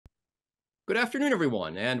Good afternoon,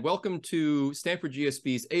 everyone, and welcome to Stanford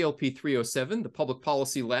GSB's ALP 307, the Public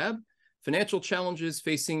Policy Lab, Financial Challenges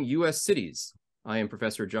Facing U.S. Cities. I am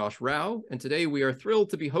Professor Josh Rao, and today we are thrilled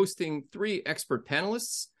to be hosting three expert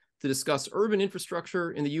panelists to discuss urban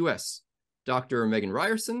infrastructure in the U.S. Dr. Megan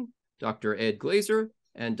Ryerson, Dr. Ed Glazer,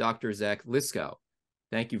 and Dr. Zach Liskow.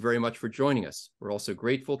 Thank you very much for joining us. We're also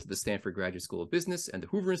grateful to the Stanford Graduate School of Business and the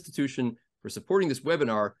Hoover Institution for supporting this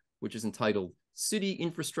webinar, which is entitled City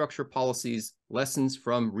Infrastructure Policies, Lessons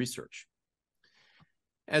from Research.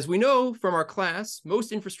 As we know from our class,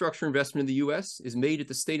 most infrastructure investment in the U.S. is made at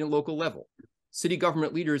the state and local level. City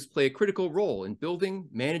government leaders play a critical role in building,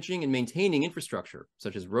 managing, and maintaining infrastructure,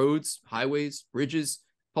 such as roads, highways, bridges,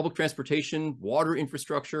 public transportation, water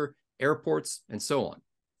infrastructure, airports, and so on.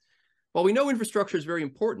 While we know infrastructure is very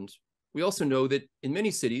important, we also know that in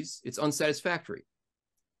many cities, it's unsatisfactory.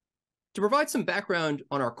 To provide some background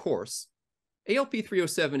on our course, ALP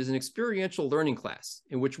 307 is an experiential learning class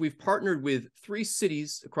in which we've partnered with three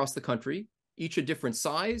cities across the country, each a different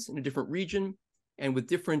size in a different region, and with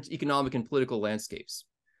different economic and political landscapes.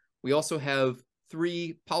 We also have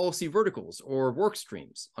three policy verticals or work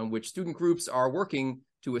streams on which student groups are working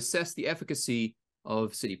to assess the efficacy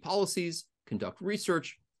of city policies, conduct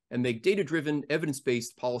research, and make data-driven,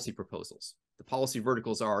 evidence-based policy proposals. The policy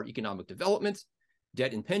verticals are economic development,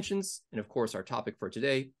 debt and pensions, and of course, our topic for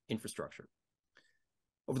today, infrastructure.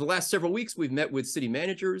 Over the last several weeks, we've met with city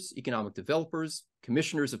managers, economic developers,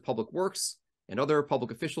 commissioners of public works, and other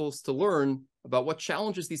public officials to learn about what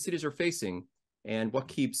challenges these cities are facing and what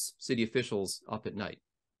keeps city officials up at night.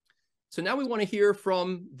 So now we want to hear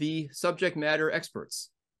from the subject matter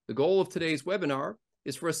experts. The goal of today's webinar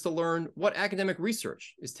is for us to learn what academic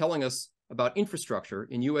research is telling us about infrastructure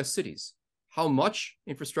in U.S. cities. How much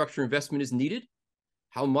infrastructure investment is needed?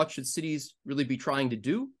 How much should cities really be trying to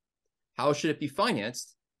do? How should it be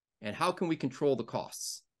financed? And how can we control the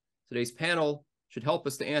costs? Today's panel should help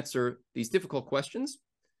us to answer these difficult questions.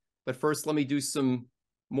 But first, let me do some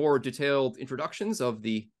more detailed introductions of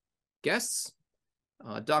the guests.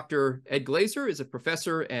 Dr. Ed Glazer is a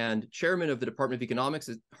professor and chairman of the Department of Economics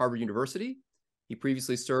at Harvard University. He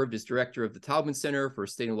previously served as director of the Taubman Center for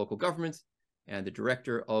State and Local Government and the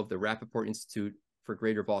director of the Rappaport Institute for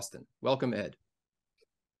Greater Boston. Welcome, Ed.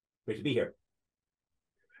 Great to be here.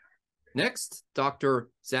 Next, Dr.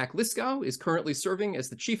 Zach Liskow is currently serving as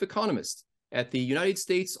the chief economist at the United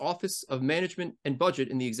States Office of Management and Budget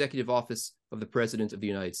in the Executive Office of the President of the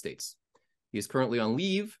United States. He is currently on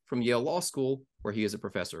leave from Yale Law School, where he is a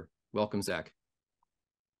professor. Welcome, Zach.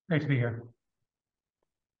 Great to be here.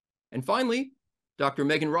 And finally, Dr.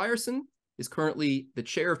 Megan Ryerson is currently the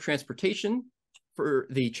chair of transportation for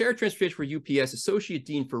UPS, Associate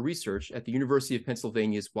Dean for Research at the University of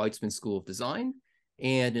Pennsylvania's Weitzman School of Design,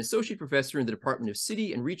 and an associate professor in the Department of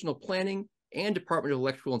City and Regional Planning and Department of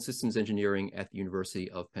Electrical and Systems Engineering at the University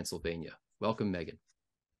of Pennsylvania. Welcome, Megan.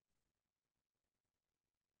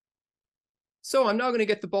 So I'm now going to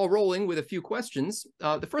get the ball rolling with a few questions.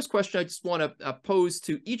 The first question I just want to pose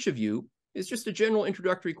to each of you is just a general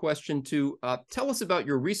introductory question to tell us about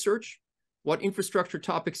your research, what infrastructure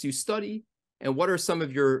topics you study, and what are some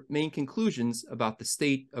of your main conclusions about the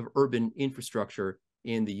state of urban infrastructure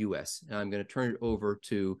in the U.S. And I'm going to turn it over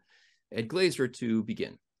to Ed Glazer to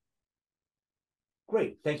begin.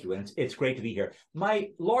 Great, thank you, and it's great to be here. My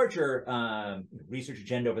larger research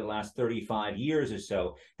agenda over the last 35 years or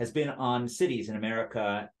so has been on cities in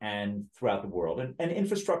America and throughout the world, and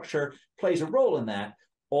infrastructure plays a role in that.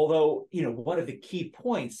 Although, one of the key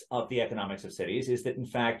points of the economics of cities is that, in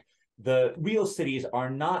fact, the real cities are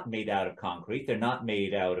not made out of concrete. They're not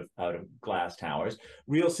made out of glass towers.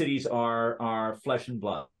 Real cities are flesh and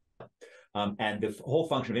blood. And the whole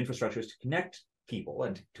function of infrastructure is to connect people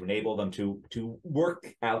and to enable them to work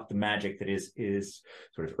out the magic that is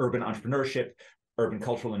sort of urban entrepreneurship, urban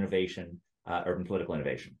cultural innovation, urban political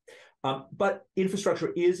innovation. But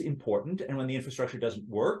infrastructure is important, and when the infrastructure doesn't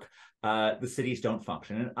work, the cities don't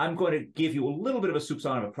function. And I'm going to give you a little bit of a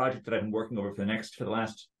soupçon of a project that I've been working over for the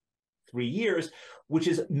last 3 years, which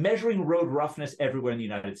is measuring road roughness everywhere in the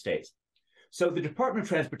United States. So the Department of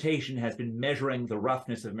Transportation has been measuring the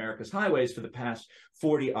roughness of America's highways for the past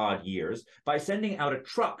 40-odd years by sending out a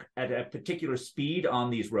truck at a particular speed on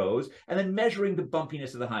these roads and then measuring the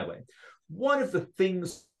bumpiness of the highway. One of the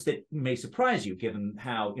things that may surprise you, given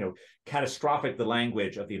how catastrophic the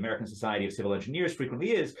language of the American Society of Civil Engineers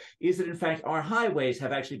frequently is that in fact our highways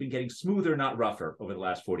have actually been getting smoother, not rougher, over the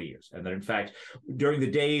last 40 years. And that in fact, during the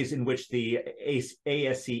days in which the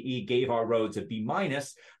ASCE gave our roads a B-,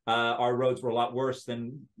 our roads were a lot worse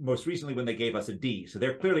than most recently when they gave us a D. So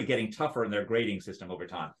they're clearly getting tougher in their grading system over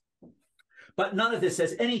time. But none of this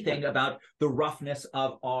says anything about the roughness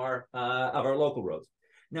of our local roads.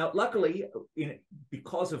 Now, luckily,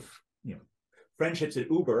 because of friendships at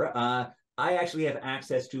Uber, I actually have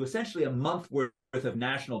access to essentially a month worth of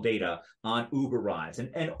national data on Uber rides.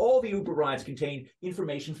 And all the Uber rides contain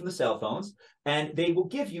information from the cell phones, and they will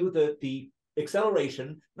give you the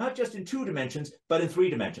acceleration, not just in 2 dimensions, but in 3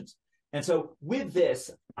 dimensions. And so with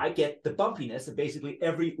this, I get the bumpiness of basically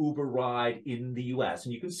every Uber ride in the US.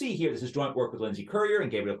 And you can see here, this is joint work with Lindsay Courier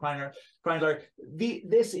and Gabriel Kreindler.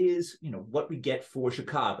 This is what we get for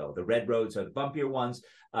Chicago. The red roads are the bumpier ones.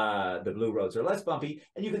 The blue roads are less bumpy.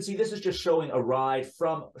 And you can see this is just showing a ride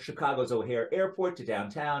from Chicago's O'Hare Airport to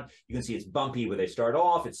downtown. You can see it's bumpy where they start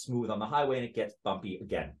off. It's smooth on the highway, and it gets bumpy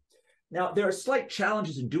again. Now, there are slight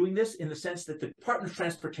challenges in doing this in the sense that the Department of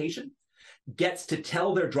Transportation gets to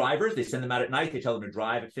tell their drivers, they send them out at night, they tell them to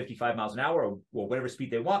drive at 55 miles an hour or whatever speed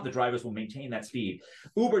they want, the drivers will maintain that speed.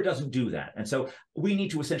 Uber doesn't do that. And so we need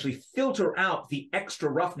to essentially filter out the extra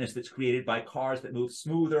roughness that's created by cars that move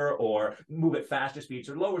smoother or move at faster speeds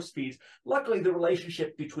or lower speeds. Luckily, the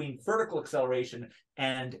relationship between vertical acceleration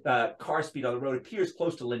and car speed on the road appears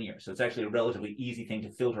close to linear. So it's actually a relatively easy thing to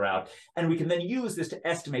filter out. And we can then use this to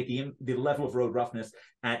estimate the level of road roughness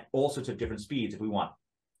at all sorts of different speeds if we want.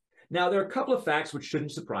 Now, there are a couple of facts which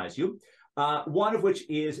shouldn't surprise you. One of which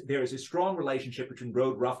is there is a strong relationship between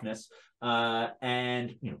road roughness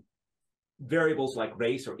and variables like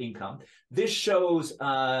race or income. This shows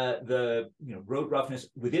the road roughness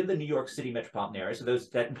within the New York City metropolitan area. So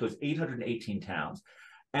that includes 818 towns.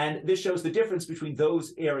 And this shows the difference between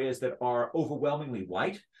those areas that are overwhelmingly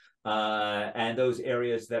white and those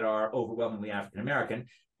areas that are overwhelmingly African-American.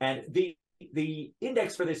 And the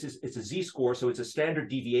index for this it's a z-score, so it's a standard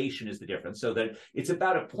deviation is the difference, so that it's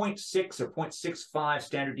about a 0.6 or 0.65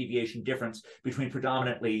 standard deviation difference between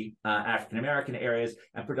predominantly African-American areas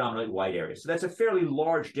and predominantly white areas. So that's a fairly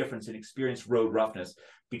large difference in experienced road roughness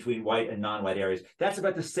between white and non-white areas. That's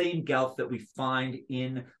about the same gulf that we find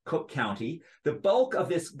in Cook County. The bulk of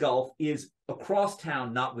this gulf is across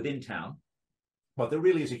town, not within town, but there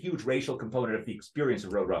really is a huge racial component of the experience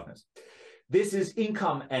of road roughness. This is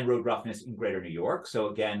income and road roughness in greater New York. So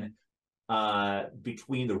again,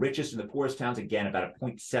 between the richest and the poorest towns, again, about a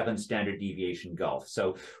 0.7 standard deviation gulf.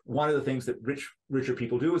 So one of the things that richer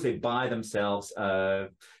people do is they buy themselves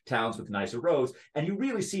towns with nicer roads. And you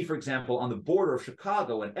really see, for example, on the border of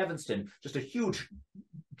Chicago and Evanston, just a huge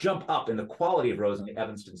jump up in the quality of roads on the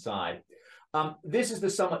Evanston side. This is the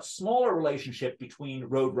somewhat smaller relationship between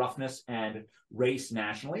road roughness and race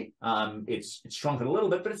nationally. It's shrunken a little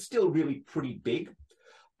bit, but it's still really pretty big.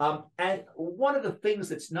 And one of the things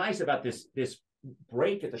that's nice about this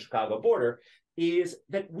break at the Chicago border is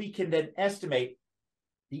that we can then estimate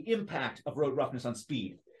the impact of road roughness on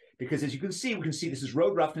speed. Because as you can see, we can see this is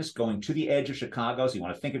road roughness going to the edge of Chicago. So you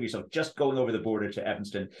want to think of yourself just going over the border to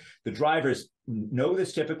Evanston. The drivers know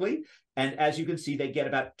this typically. And as you can see, they get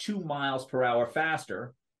about 2 miles per hour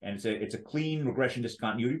faster. And it's a clean regression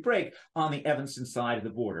discontinuity break on the Evanston side of the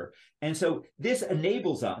border. And so this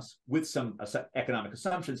enables us, with some economic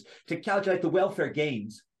assumptions, to calculate the welfare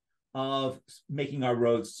gains of making our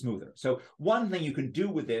roads smoother. So one thing you can do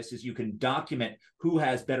with this is you can document who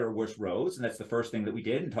has better or worse roads. And that's the first thing that we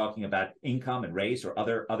did in talking about income and race or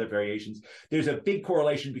other variations. There's a big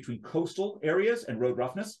correlation between coastal areas and road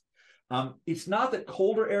roughness. It's not that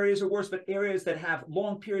colder areas are worse, but areas that have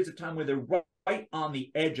long periods of time where they're right on the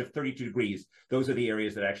edge of 32 degrees. Those are the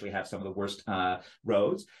areas that actually have some of the worst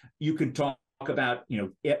roads. You can talk about,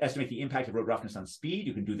 estimate the impact of road roughness on speed.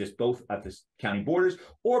 You can do this both at the county borders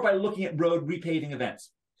or by looking at road repaving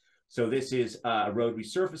events. So this is a road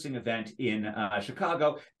resurfacing event in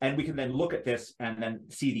Chicago, and we can then look at this and then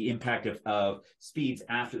see the impact of speeds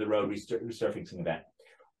after the road resurfacing event.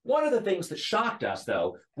 One of the things that shocked us,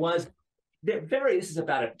 though, was this is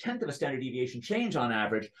about 1/10 of a standard deviation change on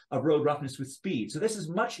average of road roughness with speed. So this is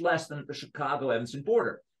much less than at the Chicago-Evanston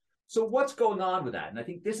border. So what's going on with that? And I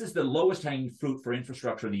think this is the lowest hanging fruit for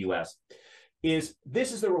infrastructure in the US, is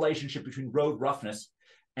this is the relationship between road roughness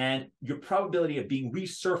and your probability of being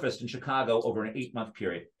resurfaced in Chicago over an 8-month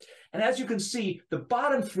period. And as you can see, the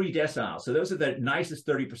bottom 3 deciles, so those are the nicest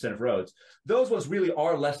 30% of roads, those ones really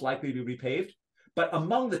are less likely to be repaved. But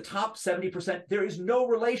among the top 70%, there is no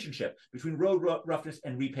relationship between road roughness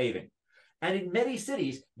and repaving. And in many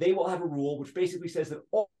cities, they will have a rule which basically says that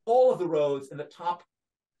all of the roads in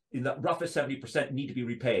the roughest 70% need to be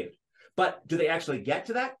repaved. But do they actually get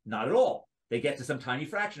to that? Not at all. They get to some tiny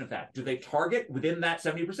fraction of that. Do they target within that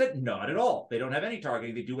 70%? Not at all. They don't have any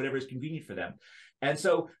targeting. They do whatever is convenient for them. And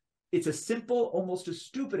so it's a simple, almost a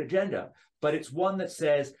stupid agenda, but it's one that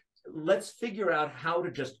says, let's figure out how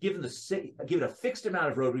to just give it a fixed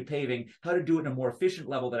amount of road repaving, how to do it in a more efficient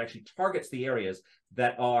level that actually targets the areas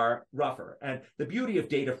that are rougher. And the beauty of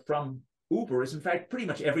data from Uber is, in fact, pretty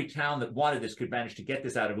much every town that wanted this could manage to get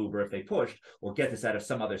this out of Uber if they pushed, or get this out of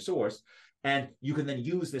some other source. And you can then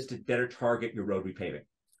use this to better target your road repaving.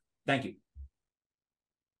 Thank you.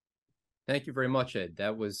 Thank you very much, Ed.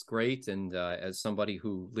 That was great. And as somebody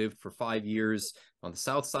who lived for 5 years on the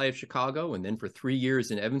south side of Chicago and then for 3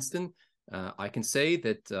 years in Evanston, I can say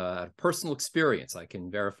that personal experience, I can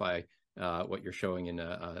verify what you're showing in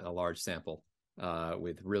a large sample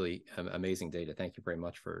with really amazing data. Thank you very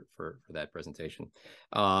much for that presentation.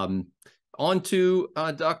 On to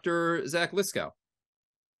Dr. Zach Liskow.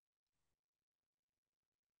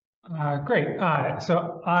 Great.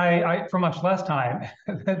 So I, for much less time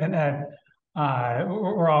than Ed,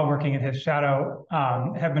 we're all working in his shadow,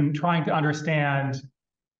 have been trying to understand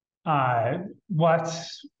what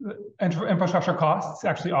infrastructure costs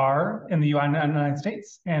actually are in the United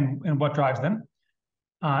States and what drives them.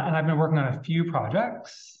 And I've been working on a few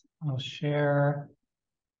projects. I'll share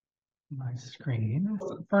my screen.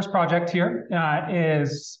 The first project here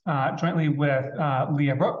is jointly with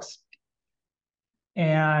Leah Brooks.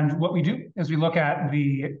 And what we do is we look at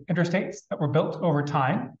the interstates that were built over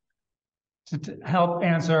time to help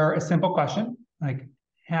answer a simple question, like,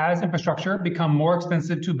 has infrastructure become more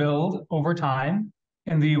expensive to build over time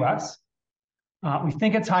in the US? We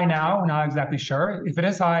think it's high now, we're not exactly sure. If it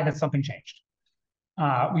is high, has something changed?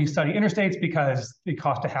 We study interstates because they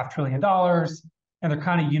cost $500 billion and they're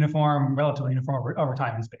kind of uniform, relatively uniform over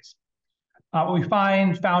time and space. What we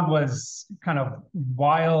found was kind of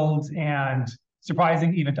wild and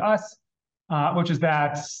surprising even to us, which is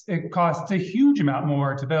that it costs a huge amount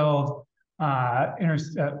more to build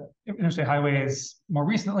interstate highways more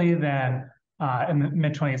recently than in the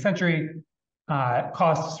mid-20th century.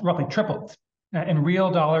 Costs roughly tripled in real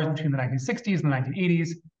dollars between the 1960s and the 1980s.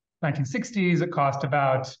 1960s, it cost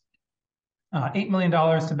about $8 million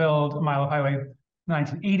to build a mile of highway.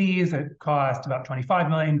 1980s, it cost about $25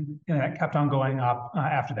 million, and that kept on going up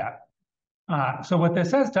after that. So what this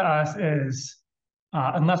says to us is,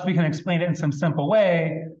 unless we can explain it in some simple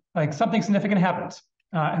way, like something significant happened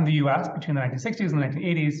in the US between the 1960s and the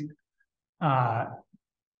 1980s to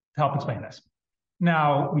help explain this.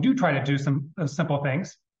 Now, we do try to do some simple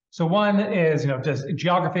things. So one is, does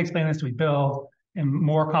geography explain this? Do we build in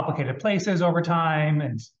more complicated places over time?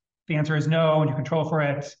 And the answer is no, and you control for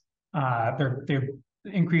it. The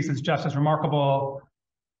increase is just as remarkable.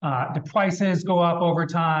 The prices go up over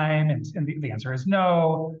time, and the answer is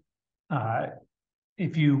no.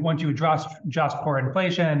 Once you adjust for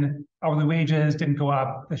inflation, hourly wages didn't go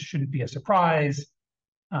up. This shouldn't be a surprise.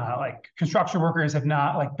 Like construction workers have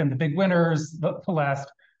not been the big winners the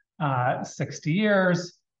last 60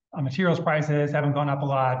 years. Materials prices haven't gone up a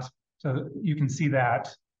lot, so you can see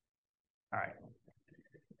that. All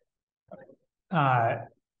right.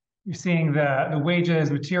 You're seeing the wages,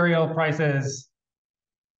 material prices,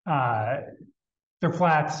 they're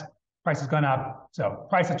flat. Prices gone up, so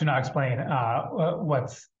prices do not explain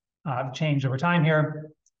what's the change over time here.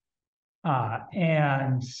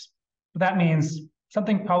 And that means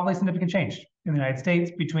something probably significant changed in the United States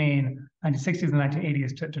between 1960s and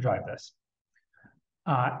 1980s to drive this.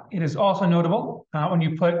 It is also notable when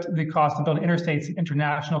you put the cost of building interstates in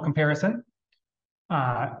international comparison.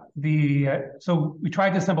 So we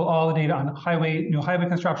tried to assemble all the data on new highway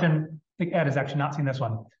construction. I think Ed has actually not seen this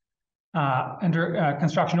one. Under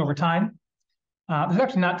construction over time. There's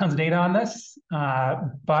actually not tons of data on this,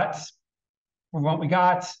 but from what we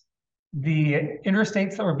got, the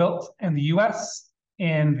interstates that were built in the US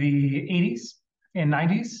in the 80s and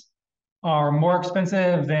 90s are more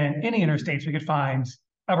expensive than any interstates we could find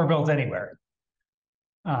ever built anywhere.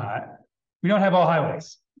 We don't have all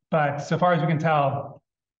highways, but so far as we can tell,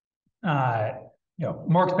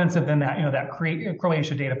 more expensive than that, that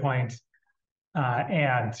Croatia data point.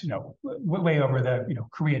 And way over the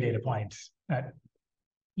Korea data point at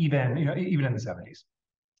even in the 70s.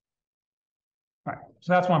 All right,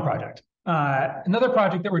 so that's one project. Another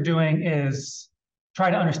project that we're doing is try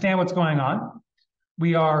to understand what's going on.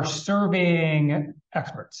 We are surveying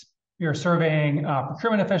experts. We are surveying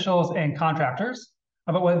procurement officials and contractors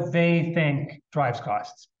about what they think drives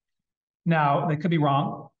costs. Now, they could be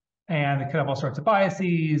wrong, and they could have all sorts of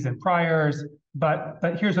biases and priors, but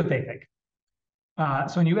here's what they think.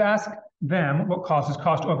 So when you ask them what causes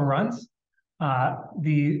cost overruns,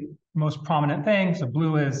 the most prominent thing, so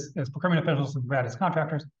blue is procurement officials and red is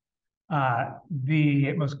contractors.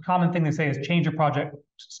 The most common thing they say is change your project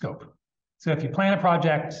scope. So if you plan a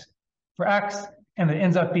project for X and it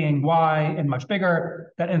ends up being Y and much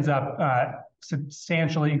bigger, that ends up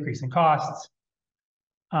substantially increasing costs.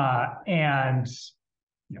 And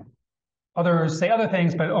others say other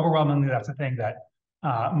things, but overwhelmingly that's the thing that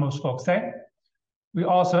most folks say. We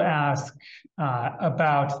also ask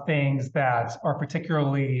about things that are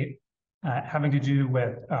particularly having to do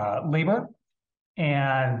with labor.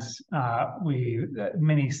 And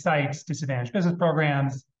many cite disadvantaged business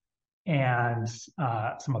programs and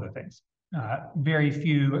some other things. Very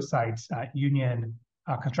few cite union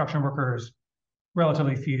construction workers,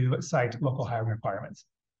 relatively few cite local hiring requirements.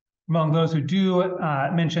 Among those who do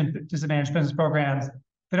mention disadvantaged business programs,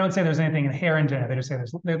 they don't say there's anything inherent in it. They just say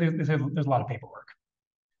there's a lot of paperwork.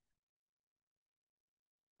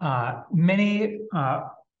 Many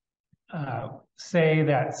say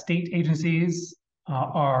that state agencies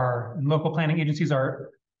and local planning agencies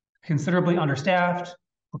are considerably understaffed.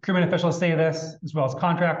 Procurement officials say this, as well as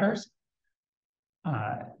contractors.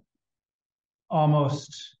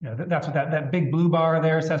 Almost, that's what that big blue bar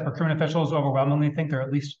there says. Procurement officials overwhelmingly think they're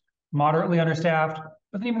at least moderately understaffed,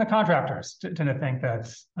 but then even the contractors tend to think that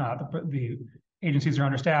the agencies are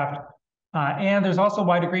understaffed. And there's also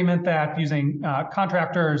wide agreement that using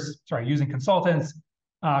consultants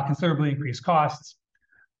considerably increase costs.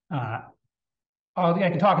 I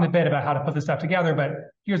can talk in a bit about how to put this stuff together, but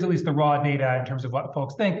here's at least the raw data in terms of what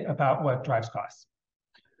folks think about what drives costs.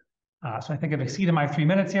 So I think I've exceeded my 3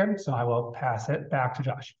 minutes here, so I will pass it back to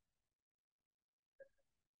Josh.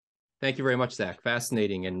 Thank you very much, Zach.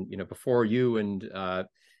 Fascinating. And before you and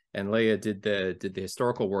Leah did the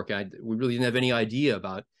historical work, we really didn't have any idea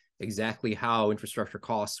about exactly how infrastructure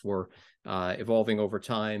costs were evolving over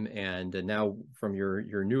time. And now from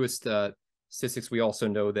your newest statistics, we also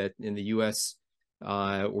know that in the U.S.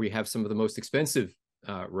 We have some of the most expensive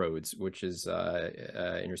roads, which is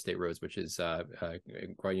interstate roads, which is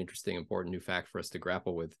quite interesting, important new fact for us to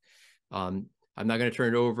grapple with. I'm now going to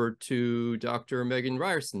turn it over to Dr. Megan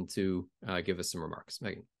Ryerson to give us some remarks.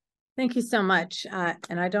 Megan. Thank you so much.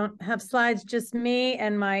 And I don't have slides, just me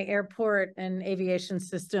and my airport and aviation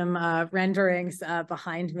system renderings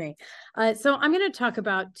behind me. So I'm going to talk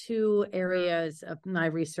about two areas of my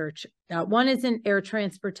research. One is in air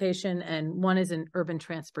transportation and one is in urban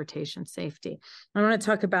transportation safety. I want to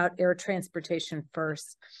talk about air transportation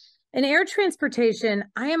first. In air transportation,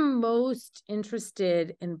 I am most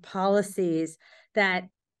interested in policies that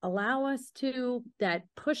allow us to, that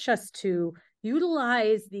push us to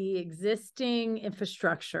utilize the existing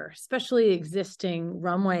infrastructure, especially existing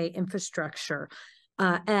runway infrastructure,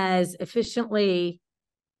 as efficiently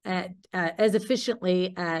as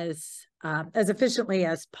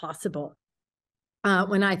possible.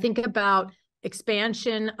 When I think about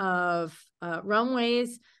expansion of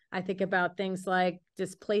runways, I think about things like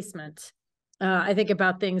displacement. I think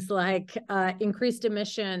about things like increased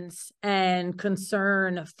emissions and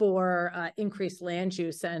concern for increased land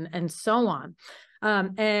use and so on.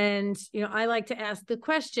 And I like to ask the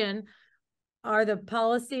question, are the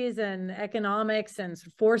policies and economics and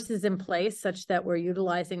forces in place such that we're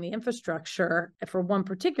utilizing the infrastructure for one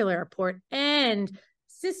particular airport, and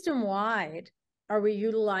system-wide, are we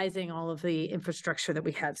utilizing all of the infrastructure that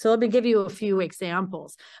we had? So let me give you a few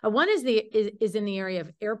examples. One is in the area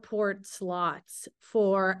of airport slots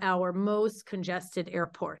for our most congested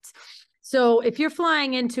airports. So if you're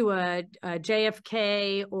flying into a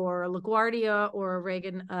JFK or a LaGuardia or a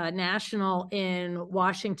Reagan National in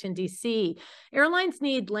Washington, D.C., airlines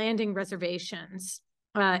need landing reservations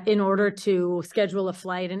in order to schedule a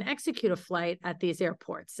flight and execute a flight at these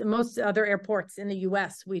airports. And most other airports in the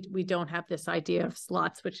US, we don't have this idea of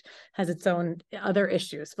slots, which has its own other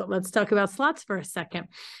issues. But let's talk about slots for a second.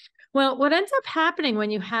 Well, what ends up happening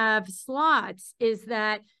when you have slots is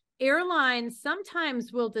that airlines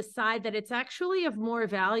sometimes will decide that it's actually of more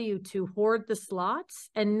value to hoard the slots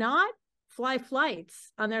and not fly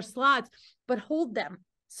flights on their slots, but hold them.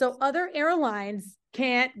 So other airlines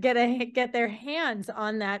can't get their hands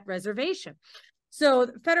on that reservation. So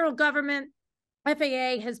the federal government,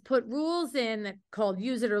 FAA, has put rules in that called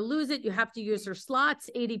use it or lose it. You have to use your slots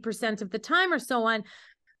 80% of the time or so on.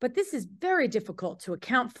 But this is very difficult to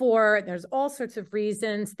account for. There's all sorts of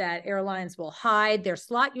reasons that airlines will hide their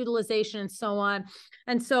slot utilization and so on.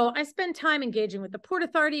 And so I spend time engaging with the Port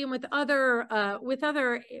Authority and with other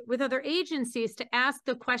agencies to ask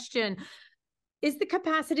the question, is the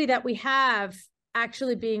capacity that we have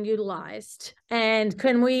actually being utilized? And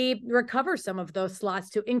can we recover some of those slots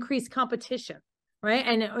to increase competition, right?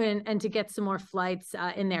 And to get some more flights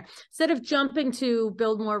in there. Instead of jumping to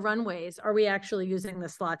build more runways, are we actually using the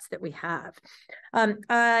slots that we have?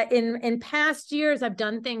 In past years, I've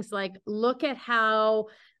done things like look at how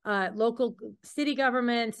local city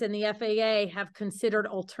governments and the FAA have considered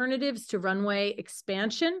alternatives to runway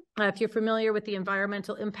expansion. If you're familiar with the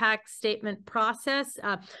environmental impact statement process,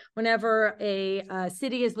 whenever a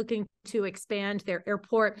city is looking to expand their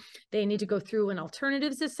airport, they need to go through an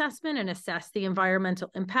alternatives assessment and assess the environmental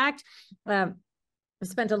impact. I've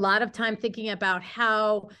spent a lot of time thinking about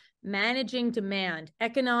how managing demand,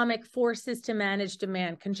 economic forces to manage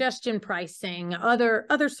demand, congestion pricing,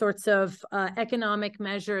 other sorts of economic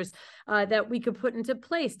measures that we could put into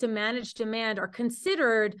place to manage demand are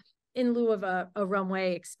considered in lieu of a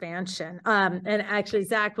runway expansion. And actually,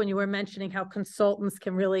 Zach, when you were mentioning how consultants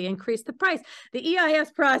can really increase the price, the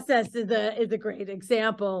EIS process is a great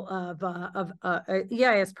example of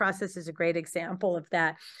EIS process is a great example of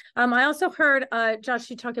that. I also heard Josh,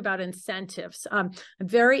 you talk about incentives. I'm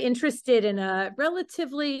very interested in a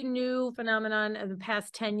relatively new phenomenon in the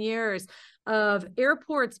past 10 years of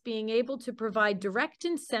airports being able to provide direct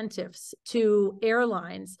incentives to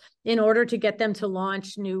airlines in order to get them to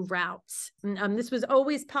launch new routes. This was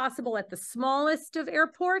always possible at the smallest of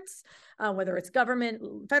airports, whether it's government,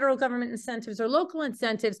 federal government incentives or local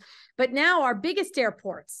incentives. But now our biggest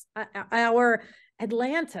airports, our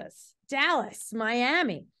Atlantas, Dallas,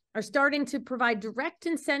 Miami, are starting to provide direct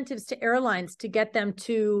incentives to airlines to get them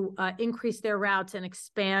to increase their routes and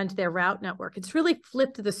expand their route network. It's really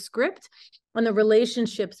flipped the script on the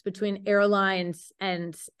relationships between airlines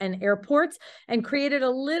and airports and created a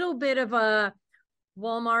little bit of a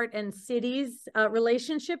Walmart and cities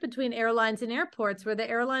relationship between airlines and airports, where the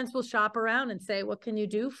airlines will shop around and say, what can you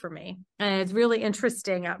do for me? And it's really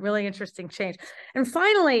interesting change. And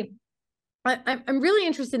finally, I'm really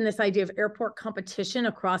interested in this idea of airport competition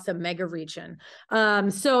across a mega region.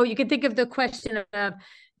 So you can think of the question of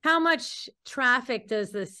how much traffic does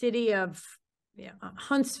the city of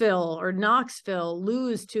Huntsville or Knoxville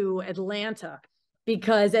lose to Atlanta,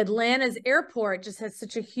 because Atlanta's airport just has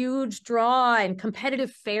such a huge draw and competitive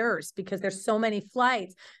fares because there's so many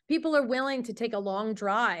flights. People are willing to take a long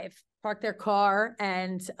drive, park their car,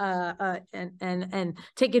 and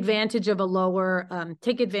take advantage of a lower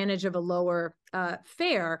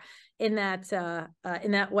fare in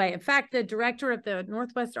that way. In fact, the director of the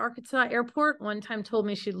Northwest Arkansas Airport one time told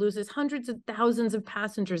me she loses hundreds of thousands of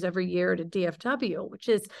passengers every year to DFW, which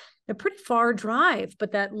is a pretty far drive,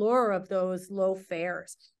 but that lure of those low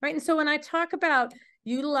fares, right? And so when I talk about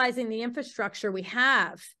utilizing the infrastructure we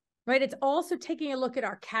have, right, it's also taking a look at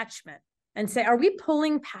our catchment and say, are we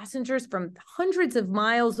pulling passengers from hundreds of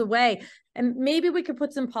miles away? And maybe we could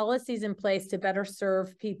put some policies in place to better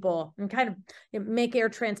serve people and kind of make air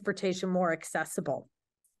transportation more accessible.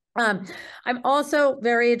 I'm also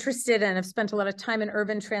very interested, and I've spent a lot of time in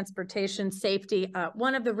urban transportation safety.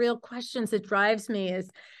 One of the real questions that drives me is,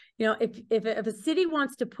 if a city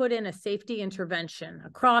wants to put in a safety intervention, a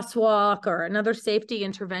crosswalk or another safety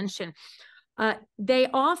intervention, they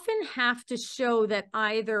often have to show that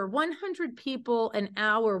either 100 people an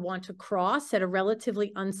hour want to cross at a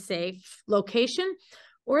relatively unsafe location,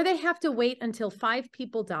 or they have to wait until 5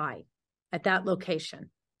 people die at that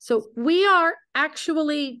location. So we are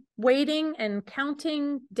actually waiting and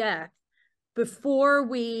counting death before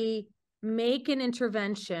we make an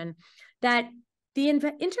intervention. That the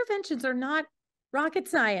interventions are not rocket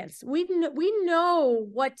science. We know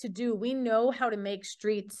what to do. We know how to make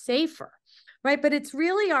streets safer, right? But it's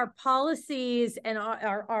really our policies and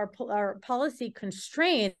our policy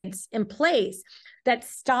constraints in place that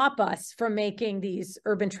stop us from making these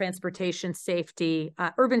urban transportation safety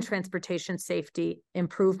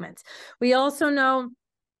improvements. We also know,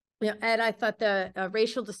 Ed, I thought the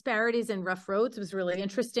racial disparities in rough roads was really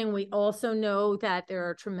interesting. We also know that there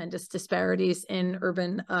are tremendous disparities in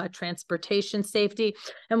urban transportation safety.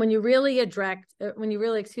 And when you really address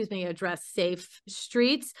safe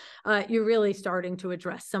streets, you're really starting to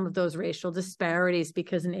address some of those racial disparities,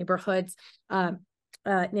 because neighborhoods that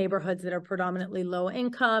are predominantly low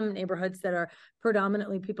income, neighborhoods that are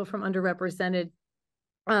predominantly people from underrepresented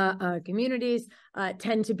communities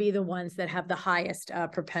tend to be the ones that have the highest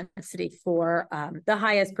propensity for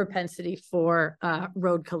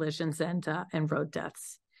road collisions and road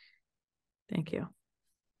deaths. Thank you.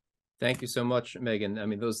 Thank you so much, Megan. I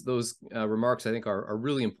mean, those remarks I think are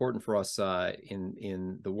really important for us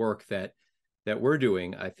in the work that we're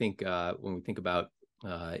doing. I think when we think about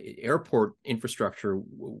airport infrastructure,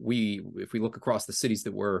 if we look across the cities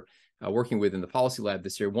that we're working with in the policy lab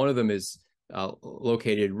this year, one of them is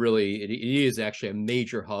located really, it is actually a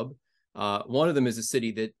major hub. One of them is a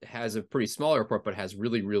city that has a pretty small airport, but has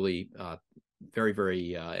really, very,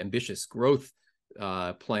 very ambitious growth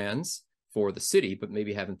plans for the city, but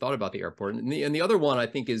maybe haven't thought about the airport. And the other one I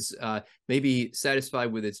think is maybe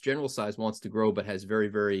satisfied with its general size, wants to grow, but has very,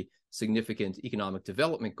 very significant economic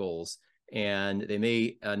development goals. And they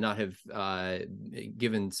may not have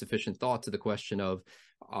given sufficient thought to the question of,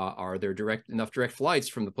 are there enough direct flights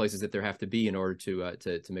from the places that there have to be in order to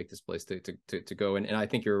make this place to go? And I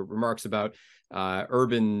think your remarks about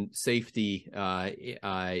urban safety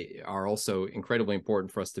are also incredibly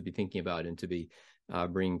important for us to be thinking about and to be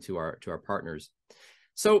bringing to our partners.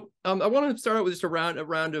 So I want to start out with just a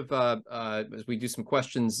round of as we do some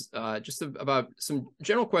questions, just about some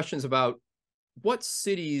general questions about what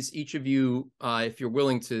cities each of you, if you're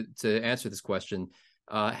willing to answer this question,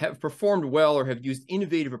 have performed well or have used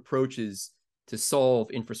innovative approaches to solve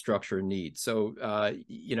infrastructure needs. So,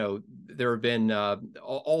 you know, there have been,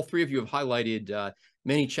 all three of you have highlighted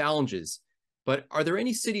many challenges, but are there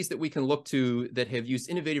any cities that we can look to that have used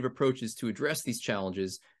innovative approaches to address these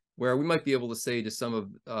challenges, where we might be able to say to some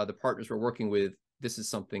of the partners we're working with, this is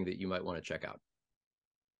something that you might want to check out?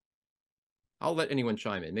 I'll let anyone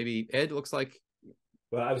chime in. Maybe Ed, looks like.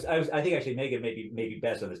 Well, I think actually Megan may be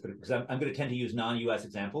best on this, but because I'm going to tend to use non-US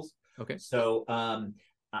examples. Okay. So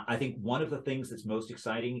I think one of the things that's most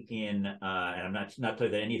exciting in, and I'm not clear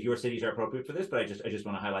that any of your cities are appropriate for this, but I just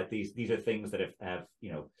want to highlight these. These are things that have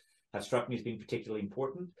struck me as being particularly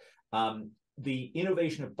important. The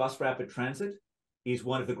innovation of bus rapid transit is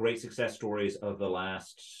one of the great success stories of the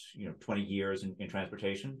last 20 years in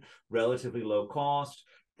transportation. Relatively low cost,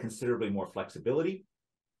 considerably more flexibility,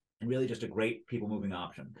 and really just a great people moving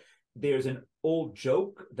option. There's an old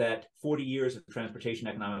joke that 40 years of transportation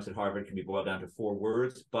economics at Harvard can be boiled down to 4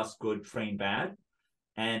 words: bus good, train bad.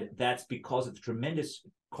 And that's because of the tremendous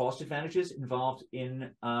cost advantages involved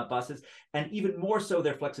in buses, and even more so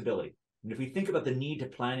their flexibility. And if we think about the need to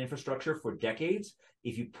plan infrastructure for decades,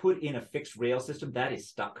 if you put in a fixed rail system, that is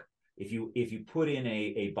stuck. If you put in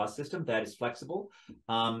a bus system, that is flexible.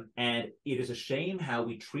 And it is a shame how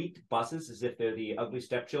we treat buses as if they're the ugly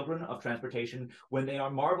stepchildren of transportation, when they are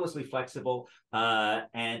marvelously flexible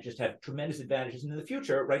and just have tremendous advantages. And in the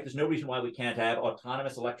future, right, there's no reason why we can't have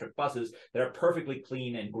autonomous electric buses that are perfectly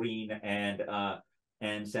clean and green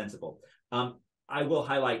and sensible. I will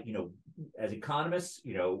highlight, as economists,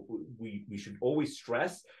 we should always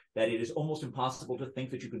stress that it is almost impossible to think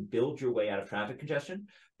that you can build your way out of traffic congestion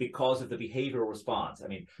because of the behavioral response. I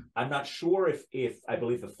mean, I'm not sure if I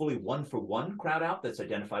believe the fully 1-for-1 crowd out that's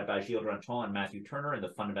identified by Gilles Ranton and Matthew Turner in the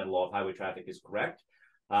Fundamental Law of Highway Traffic is correct.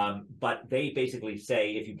 But they basically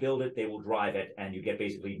say if you build it, they will drive it, and you get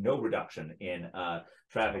basically no reduction in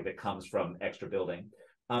traffic that comes from extra building.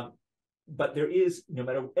 But there is, no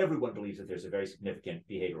matter, everyone believes that there's a very significant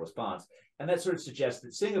behavioral response. And that sort of suggests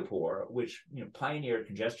that Singapore, which pioneered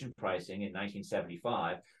congestion pricing in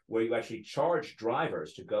 1975, where you actually charge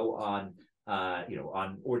drivers to go on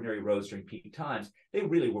ordinary roads during peak times, they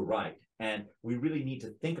really were right. And we really need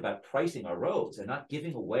to think about pricing our roads and not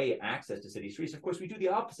giving away access to city streets. Of course, we do the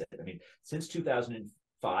opposite. I mean, since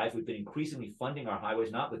 2005, we've been increasingly funding our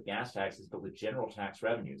highways, not with gas taxes, but with general tax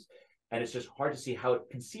revenues. And it's just hard to see how it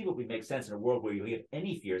conceivably makes sense in a world where you have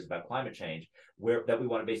any fears about climate change, that we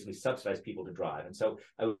want to basically subsidize people to drive. And so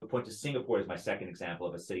I would point to Singapore as my second example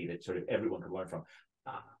of a city that sort of everyone could learn from.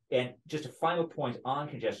 And just a final point on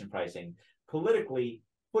congestion pricing: politically,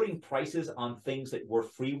 putting prices on things that were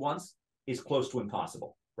free once is close to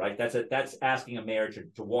impossible, right? That's asking a mayor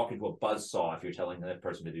to walk into a buzzsaw if you're telling that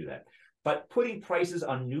person to do that. But putting prices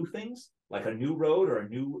on new things, like a new road or a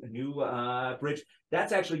new bridge,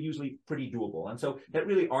 that's actually usually pretty doable. And so that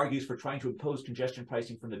really argues for trying to impose congestion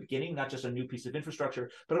pricing from the beginning, not just a new piece of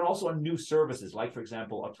infrastructure, but also on new services, like, for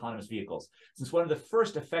example, autonomous vehicles. Since one of the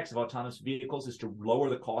first effects of autonomous vehicles is to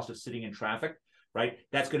lower the cost of sitting in traffic, right?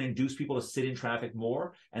 That's going to induce people to sit in traffic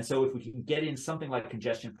more. And so if we can get in something like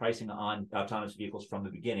congestion pricing on autonomous vehicles from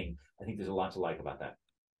the beginning, I think there's a lot to like about that.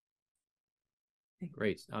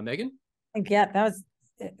 Great. Megan? Yeah, that was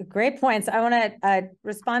great points. I want to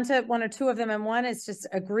respond to one or two of them, and one is just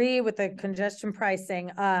agree with the congestion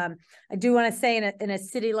pricing. I do want to say in a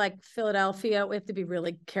city like Philadelphia, we have to be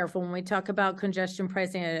really careful when we talk about congestion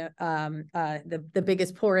pricing. The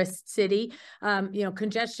biggest, poorest city,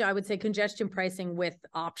 congestion. I would say congestion pricing with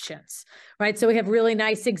options, right? So we have really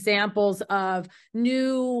nice examples of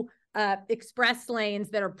new express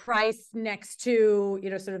lanes that are priced next to,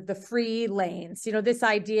 sort of the free lanes. This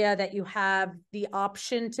idea that you have the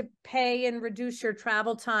option to pay and reduce your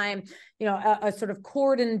travel time, a sort of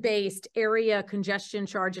cordon-based area congestion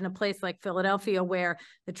charge in a place like Philadelphia, where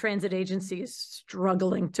the transit agency is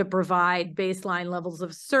struggling to provide baseline levels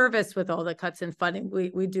of service with all the cuts in funding.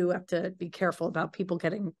 We do have to be careful about people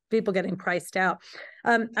getting priced out.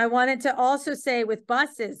 I wanted to also say with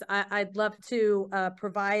buses, I'd love to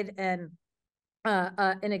provide an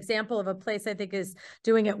example of a place I think is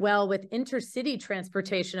doing it well with intercity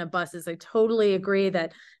transportation of buses. I totally agree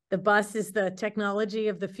that the bus is the technology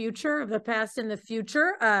of the future, of the past and the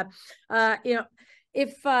future.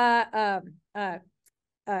 If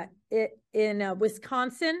in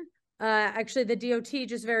Wisconsin, actually, the DOT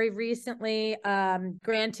just very recently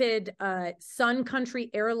granted Sun Country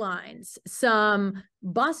Airlines some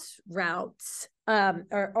bus routes,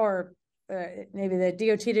 or maybe the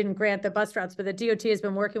DOT didn't grant the bus routes, but the DOT has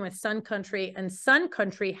been working with Sun Country, and Sun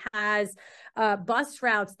Country has bus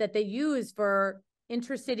routes that they use for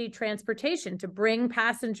intercity transportation to bring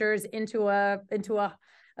passengers into a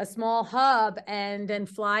small hub and then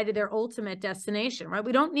fly to their ultimate destination, right?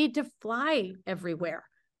 We don't need to fly everywhere,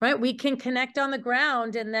 right? We can connect on the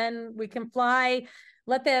ground and then we can fly,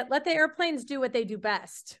 let the airplanes do what they do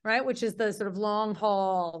best, right? Which is the sort of long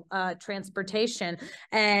haul transportation.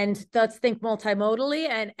 And let's think multimodally.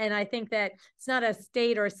 And I think that it's not a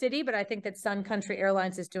state or a city, but I think that Sun Country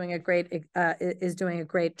Airlines is doing a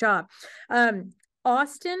great job.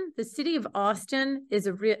 Austin, the city of Austin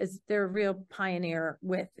they're a real pioneer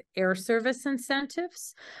with air service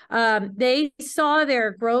incentives. They saw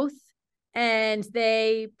their growth and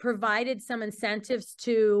they provided some incentives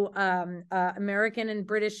to American and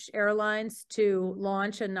British Airlines to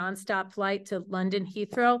launch a nonstop flight to London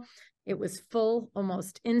Heathrow. It was full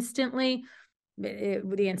almost instantly.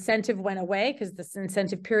 The incentive went away because the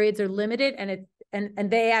incentive periods are limited, and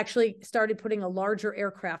they actually started putting a larger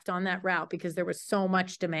aircraft on that route because there was so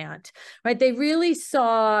much demand, right? They really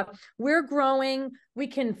saw, we're growing, we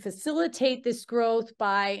can facilitate this growth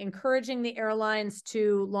by encouraging the airlines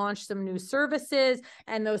to launch some new services,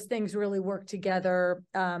 and those things really work together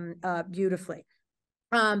beautifully.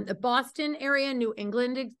 The Boston area, New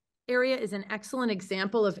England area is an excellent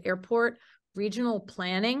example of airport regional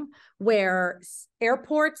planning, where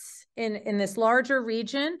airports in this larger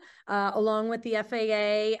region, along with the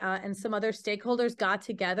FAA and some other stakeholders, got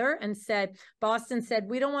together and said, Boston said,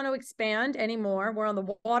 we don't want to expand anymore. We're on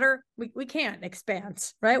the water. We can't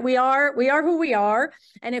expand, right? We are who we are.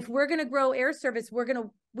 And if we're going to grow air service,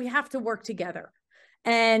 we have to work together.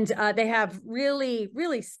 And they have really,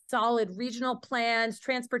 really solid regional plans,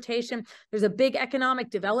 transportation. There's a big economic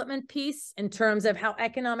development piece in terms of how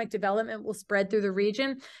economic development will spread through the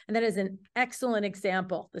region. And that is an excellent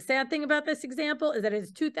example. The sad thing about this example is that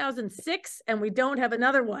it's 2006 and we don't have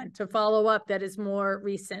another one to follow up that is more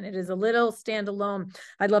recent. It is a little standalone.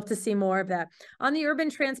 I'd love to see more of that. On the urban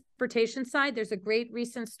transportation side, there's a great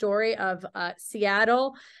recent story of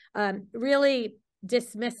Seattle really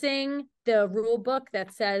dismissing the rule book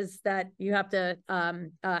that says that you have to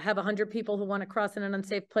have 100 people who want to cross in an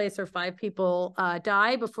unsafe place or 5 people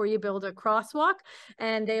die before you build a crosswalk.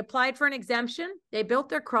 And they applied for an exemption. They built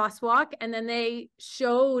their crosswalk, and then they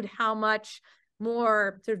showed how much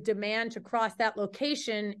more sort of demand to cross that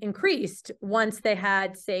location increased once they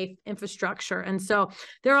had safe infrastructure. And so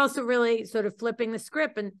they're also really sort of flipping the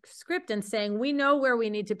script and saying, we know where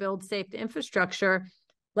we need to build safe infrastructure.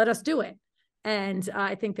 Let us do it. And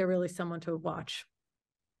I think they're really someone to watch.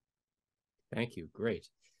 Thank you. Great.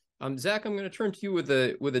 Zach, I'm going to turn to you with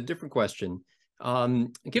a different question.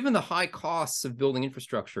 Given the high costs of building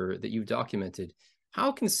infrastructure that you've documented,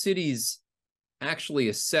 how can cities actually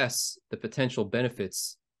assess the potential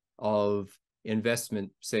benefits of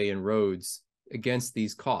investment, say, in roads against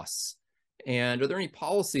these costs? And are there any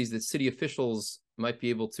policies that city officials might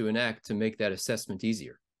be able to enact to make that assessment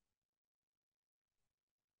easier?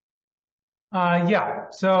 Yeah,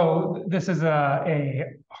 so this is a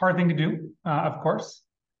hard thing to do, of course.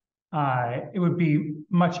 It would be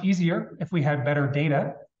much easier if we had better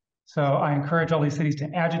data. So I encourage all these cities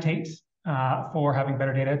to agitate for having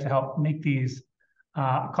better data to help make these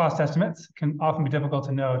cost estimates. It can often be difficult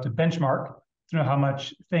to know, to benchmark, to know how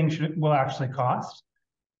much things will actually cost.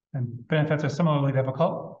 And benefits are similarly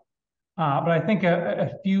difficult. But I think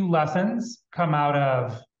a few lessons come out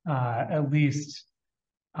of at least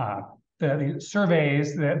the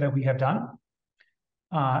surveys that we have done.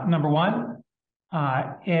 Number one,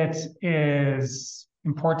 it is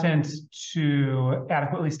important to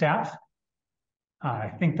adequately staff. I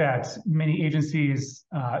think that many agencies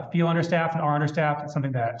feel understaffed and are understaffed. It's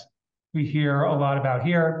something that we hear a lot about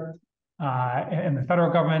here in the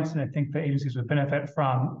federal government, and I think the agencies would benefit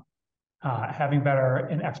from having better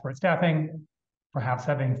and expert staffing, perhaps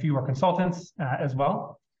having fewer consultants as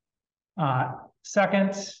well.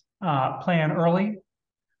 Second, plan early.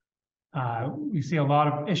 We see a lot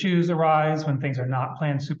of issues arise when things are not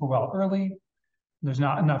planned super well early. There's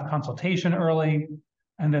not enough consultation early.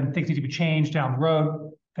 and then things need to be changed down the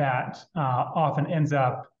road. That often ends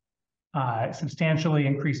up substantially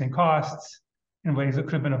increasing costs in ways that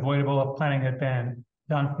could have been avoidable if planning had been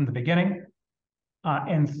done from the beginning.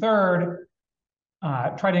 And third,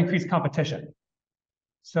 try to increase competition.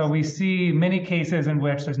 So we see many cases in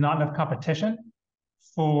which there's not enough competition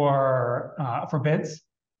for bids,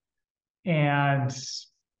 and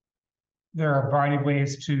there are a variety of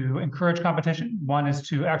ways to encourage competition. One is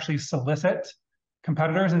to actually solicit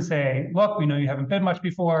competitors and say, look, we know you haven't bid much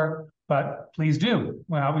before, but please do.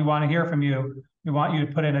 Well, we want to hear from you. We want you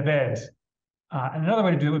to put in a bid. And another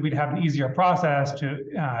way to do it would be to have an easier process to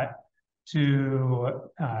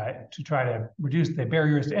try to reduce the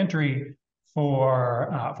barriers to entry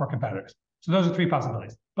for competitors. So those are three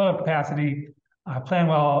possibilities: build up capacity, plan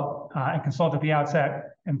well and consult at the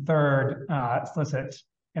outset, and third, solicit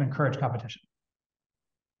and encourage competition.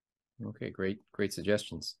 Okay, great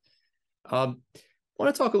suggestions. I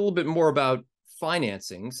want to talk a little bit more about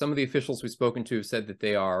financing. Some of the officials we've spoken to have said that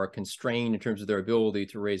they are constrained in terms of their ability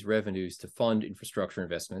to raise revenues to fund infrastructure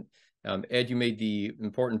investment. Ed, you made the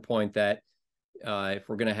important point that if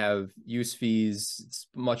we're going to have use fees, it's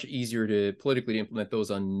much easier to politically implement those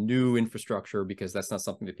on new infrastructure because that's not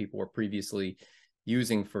something that people were previously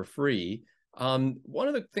using for free. One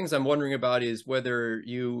of the things I'm wondering about is whether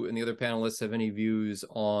you and the other panelists have any views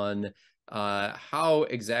on how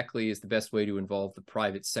exactly is the best way to involve the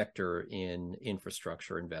private sector in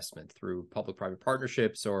infrastructure investment through public-private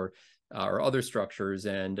partnerships or other structures,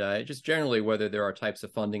 and just generally whether there are types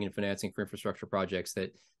of funding and financing for infrastructure projects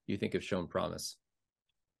that you think have shown promise.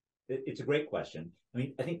 It's a great question. I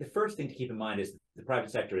mean, I think the first thing to keep in mind is the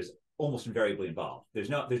private sector is almost invariably involved. There's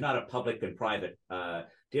not a public and private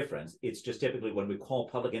difference. It's just typically when we call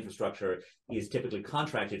public infrastructure is typically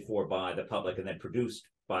contracted for by the public and then produced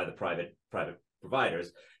by the private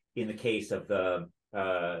providers. In the case of the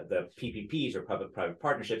PPPs or public-private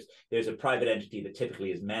partnerships, there's a private entity that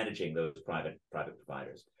typically is managing those private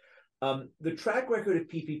providers. The track record of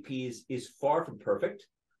PPPs is far from perfect,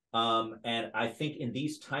 and I think in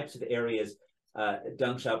these types of areas,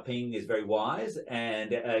 Deng Xiaoping is very wise,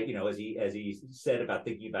 and as he said about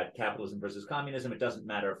thinking about capitalism versus communism, it doesn't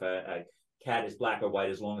matter if a cat is black or white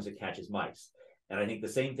as long as it catches mice. And I think the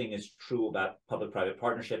same thing is true about public-private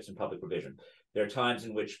partnerships and public provision. There are times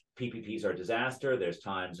in which PPPs are a disaster. There's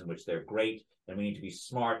times in which they're great, and we need to be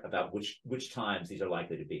smart about which times these are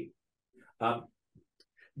likely to be. I'll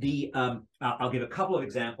give a couple of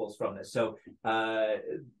examples from this. So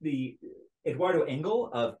the Eduardo Engel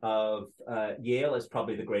of Yale is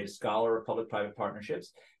probably the greatest scholar of public-private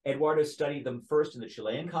partnerships. Eduardo studied them first in the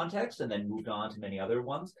Chilean context and then moved on to many other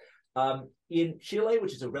ones. In Chile,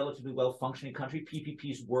 which is a relatively well-functioning country,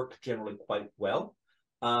 PPPs work generally quite well.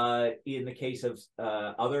 In the case of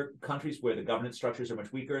other countries where the governance structures are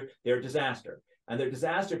much weaker, they're a disaster. And they're a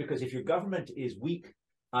disaster because if your government is weak,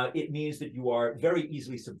 it means that you are very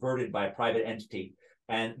easily subverted by a private entity,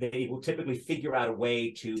 and they will typically figure out a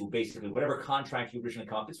way to basically whatever contract you originally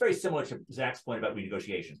come up. It's very similar to Zach's point about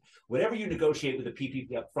renegotiation. Whatever you negotiate with a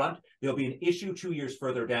PPP up front, there'll be an issue 2 years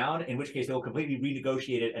further down, in which case they'll completely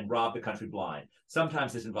renegotiate it and rob the country blind.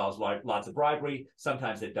 Sometimes this involves lots of bribery,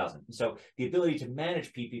 sometimes it doesn't. And so the ability to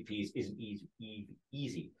manage PPPs isn't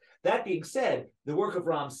easy. That being said, the work of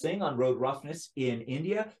Ram Singh on road roughness in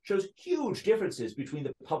India shows huge differences between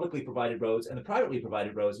the publicly provided roads and the privately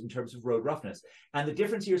provided roads in terms of road roughness. And the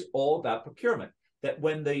difference here is all about procurement, that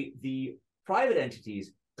when the private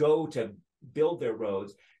entities go to build their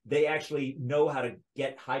roads, they actually know how to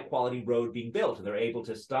get high quality road being built, and they're able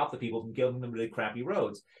to stop the people from giving them really crappy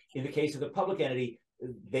roads. In the case of the public entity,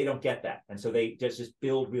 they don't get that. And so they just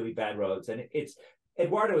build really bad roads. And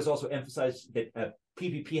Eduardo has also emphasized that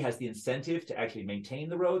PPP has the incentive to actually maintain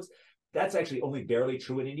the roads. That's actually only barely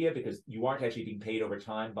true in India because you aren't actually being paid over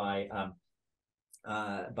time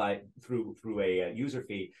through a user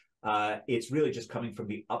fee. It's really just coming from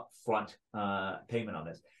the upfront payment on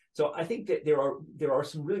this. So I think that there are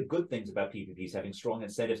some really good things about PPPs, having strong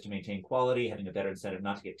incentives to maintain quality, having a better incentive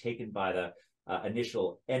not to get taken by the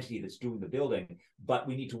initial entity that's doing the building, but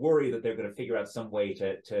we need to worry that they're going to figure out some way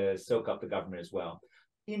to soak up the government as well.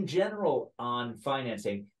 In general, on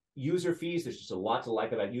financing, user fees, there's just a lot to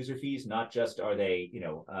like about user fees. Not just are they,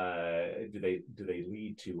 do they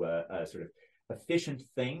lead to a sort of efficient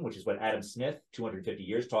thing, which is what Adam Smith, 250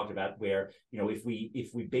 years, talked about, where, if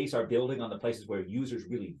we base our building on the places where users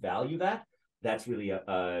really value that, That's really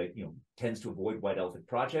tends to avoid white elephant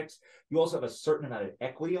projects. You also have a certain amount of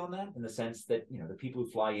equity on that, in the sense that the people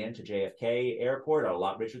who fly into JFK Airport are a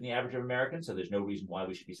lot richer than the average of Americans, so there's no reason why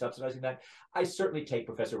we should be subsidizing that. I certainly take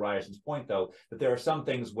Professor Ryerson's point, though, that there are some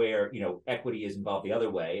things where equity is involved the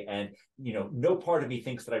other way, and no part of me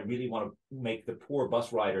thinks that I really want to make the poor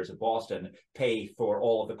bus riders of Boston pay for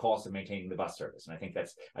all of the costs of maintaining the bus service. And I think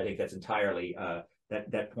that's entirely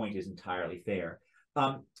that point is entirely fair.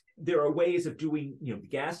 There are ways of doing, the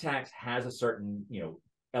gas tax has a certain,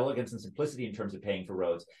 elegance and simplicity in terms of paying for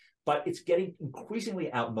roads, but it's getting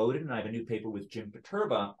increasingly outmoded. And I have a new paper with Jim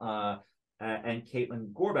Paterba and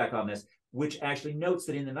Caitlin Gorback on this, which actually notes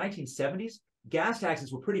that in the 1970s, gas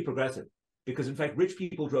taxes were pretty progressive, because in fact, rich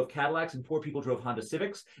people drove Cadillacs and poor people drove Honda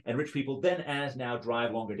Civics, and rich people then as now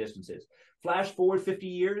drive longer distances. Flash forward 50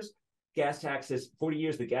 years, gas taxes, 40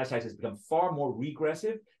 years, the gas tax has become far more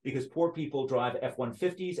regressive, because poor people drive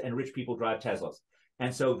F-150s and rich people drive Teslas.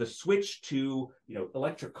 And so the switch to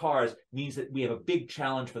electric cars means that we have a big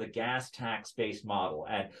challenge for the gas tax-based model,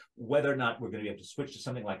 and whether or not we're going to be able to switch to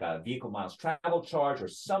something like a vehicle miles travel charge or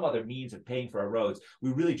some other means of paying for our roads.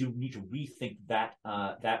 We really do need to rethink that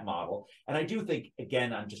model. And I do think,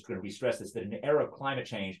 again, I'm just going to re-stress this, that in the era of climate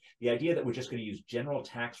change, the idea that we're just going to use general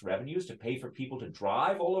tax revenues to pay for people to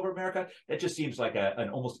drive all over America, that just seems like an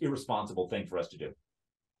almost irresponsible thing for us to do.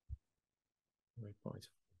 Great point.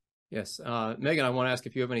 Yes, Megan, I want to ask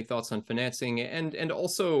if you have any thoughts on financing, and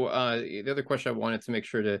also the other question I wanted to make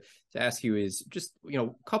sure to ask you is just a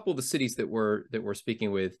couple of the cities that we're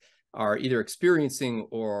speaking with are either experiencing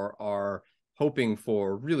or are hoping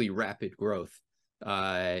for really rapid growth,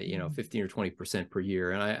 15 or 20% per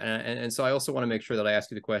year, and so I also want to make sure that I ask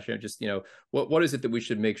you the question of just what is it that we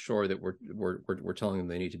should make sure that we're telling them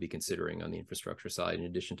they need to be considering on the infrastructure side, in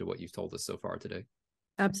addition to what you've told us so far today.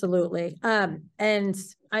 Absolutely. And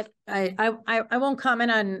I won't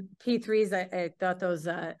comment on P3s. I thought those,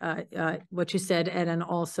 what you said, Ed, and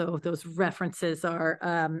also those references are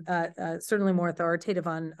certainly more authoritative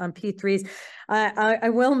on P3s. I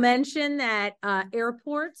will mention that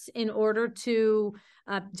airports, in order to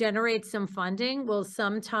generate some funding, will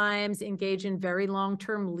sometimes engage in very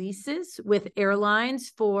long-term leases with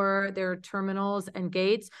airlines for their terminals and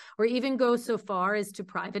gates, or even go so far as to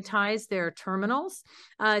privatize their terminals.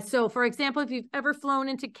 So, for example, if you've ever flown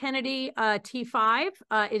into Kennedy T5,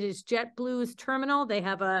 it is JetBlue's terminal. They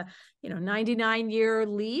have a 99-year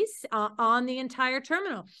lease on the entire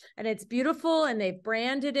terminal, and it's beautiful, and they've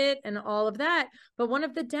branded it and all of that. But one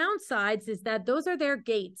of the downsides is that those are their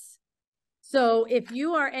gates. So if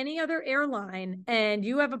you are any other airline and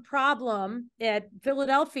you have a problem at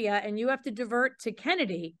Philadelphia and you have to divert to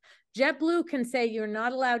Kennedy, JetBlue can say you're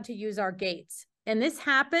not allowed to use our gates. And this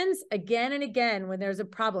happens again and again when there's a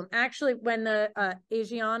problem. Actually, when the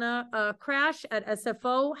Asiana crash at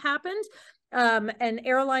SFO happened, an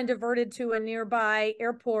airline diverted to a nearby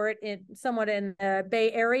airport somewhat in the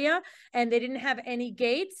Bay Area, and they didn't have any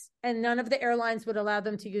gates, and none of the airlines would allow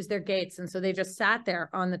them to use their gates. And so they just sat there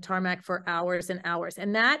on the tarmac for hours and hours.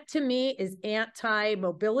 And that, to me, is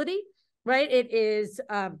anti-mobility, right? It is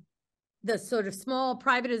the sort of small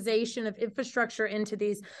privatization of infrastructure into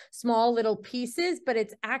these small little pieces, but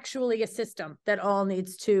it's actually a system that all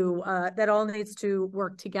needs to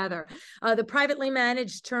work together. The privately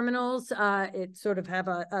managed terminals, it sort of have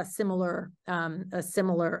a similar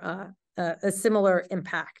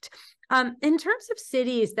impact. In terms of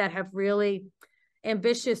cities that have really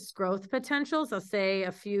ambitious growth potentials, I'll say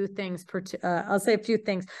a few things.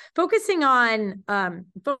 Focusing on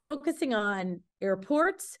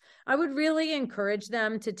airports, I would really encourage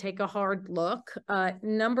them to take a hard look.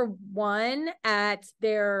 Number one, at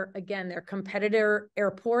their competitor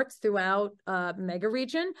airports throughout mega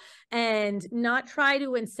region, and not try to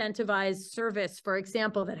incentivize service, for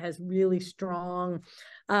example, that has really strong,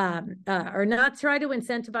 or not try to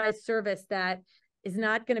incentivize service that is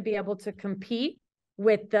not going to be able to compete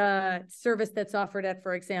with the service that's offered at,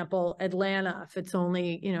 for example, Atlanta, if it's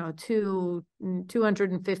only,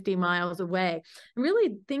 250 miles away. And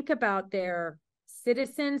really think about their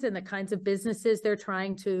citizens and the kinds of businesses they're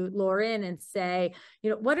trying to lure in, and say,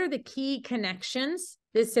 what are the key connections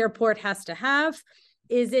this airport has to have?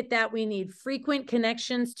 Is it that we need frequent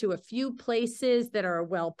connections to a few places that are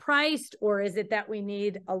well priced, or is it that we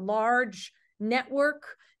need a large network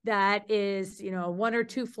that is, 1 or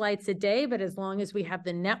 2 flights a day, but as long as we have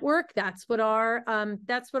the network, that's what our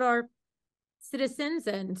citizens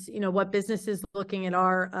and, what businesses looking at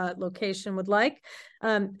our location would like.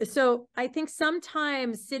 So I think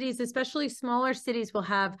sometimes cities, especially smaller cities, will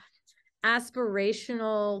have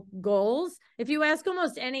aspirational goals. If you ask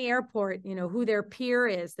almost any airport, who their peer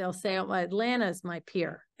is, they'll say, oh, Atlanta's my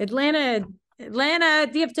peer. Atlanta,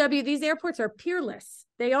 DFW, these airports are peerless.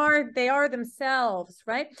 They are themselves,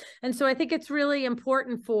 right? And so I think it's really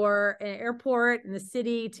important for an airport and the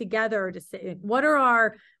city together to say, what are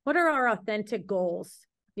our authentic goals?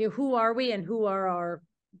 Who are we and who are our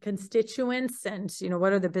constituents, and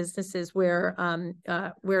what are the businesses we're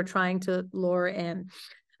trying to lure in.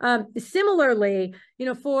 Similarly,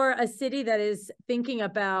 for a city that is thinking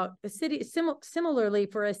about similarly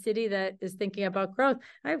for a city that is thinking about growth,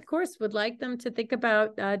 I of course would like them to think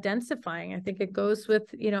about densifying. I think it goes with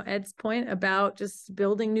Ed's point about just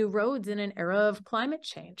building new roads in an era of climate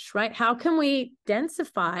change, right? How can we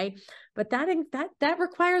densify? But that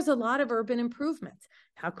requires a lot of urban improvements.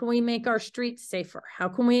 How can we make our streets safer? How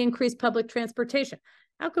can we increase public transportation?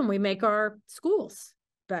 How can we make our schools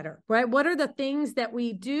better, right? What are the things that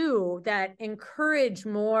we do that encourage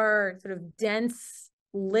more sort of dense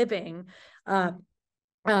living in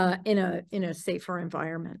a safer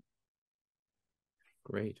environment?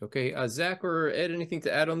 Great. Okay, Zach or Ed, anything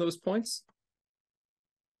to add on those points?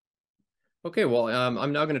 Okay, well,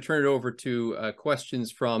 I'm now going to turn it over to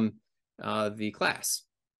questions from the class.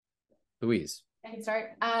 Louise. I can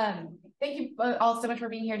start. Thank you all so much for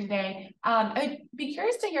being here today. I'd be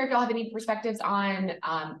curious to hear if y'all have any perspectives on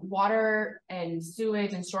water and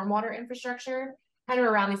sewage and stormwater infrastructure, kind of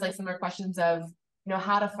around these similar questions of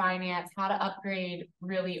how to finance, how to upgrade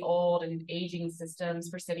really old and aging systems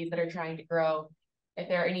for cities that are trying to grow. If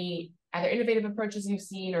there are any either innovative approaches you've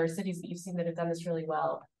seen or cities that you've seen that have done this really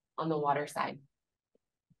well on the water side.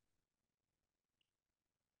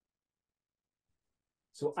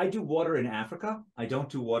 So I do water in Africa. I don't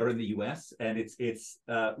do water in the US, and it's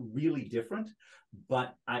really different.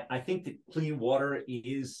 But I think that clean water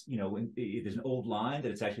is, there's an old line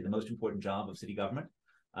that it's actually the most important job of city government,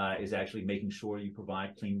 is actually making sure you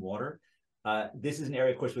provide clean water. This is an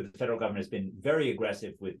area, of course, where the federal government has been very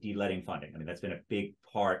aggressive with deletting funding. I mean, that's been a big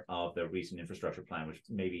part of the recent infrastructure plan, which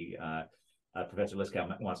maybe Professor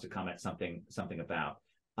Liskow wants to comment something about.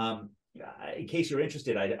 In case you're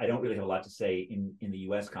interested, I don't really have a lot to say in the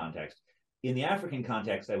US context. In the African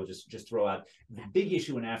context, I will just throw out the big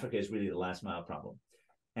issue in Africa is really the last mile problem.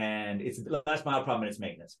 And it's the last mile problem and its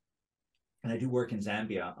maintenance. And I do work in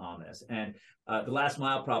Zambia on this. And the last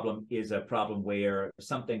mile problem is a problem where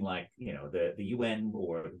something like, the UN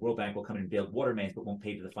or the World Bank will come in and build water mains, but won't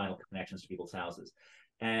pay for the final connections to people's houses.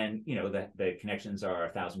 And, the connections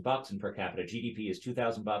are $1,000 and per capita GDP is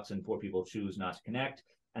 $2,000 and poor people choose not to connect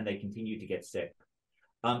and they continue to get sick.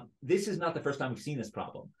 This is not the first time we've seen this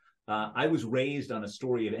problem. I was raised on a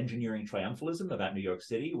story of engineering triumphalism about New York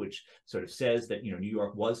City, which sort of says that, New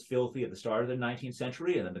York was filthy at the start of the 19th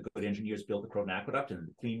century, and then the good engineers built the Croton Aqueduct and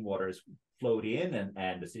the clean waters flowed in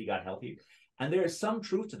and the city got healthy. And there is some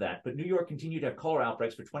truth to that, but New York continued to have cholera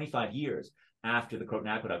outbreaks for 25 years after the Croton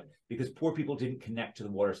Aqueduct because poor people didn't connect to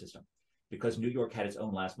the water system, because New York had its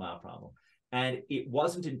own last mile problem. And it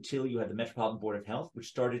wasn't until you had the Metropolitan Board of Health, which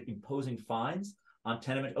started imposing fines on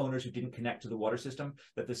tenement owners who didn't connect to the water system,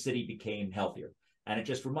 that the city became healthier. And it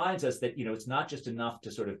just reminds us that, it's not just enough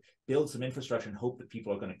to sort of build some infrastructure and hope that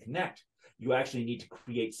people are going to connect. You actually need to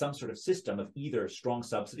create some sort of system of either strong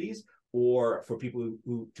subsidies or for people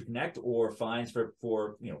who to connect, or fines for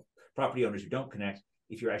property owners who don't connect,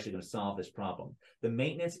 if you're actually going to solve this problem. The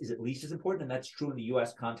maintenance is at least as important, and that's true in the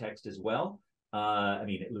US context as well. At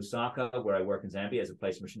Lusaka, where I work in Zambia, is a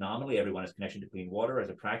place in which nominally everyone has connection to clean water. As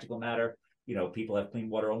a practical matter, people have clean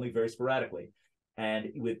water only very sporadically.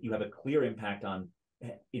 And you have a clear impact on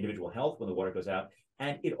individual health when the water goes out.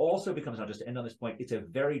 And it also becomes, not just to end on this point, it's a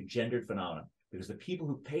very gendered phenomenon, because the people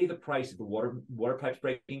who pay the price of the water pipes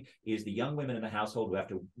breaking is the young women in the household who have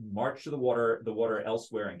to march to the water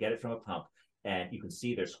elsewhere and get it from a pump. And you can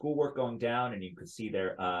see their schoolwork going down, and you can see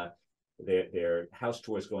their house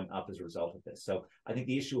chores going up as a result of this. So I think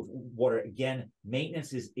the issue of water, again,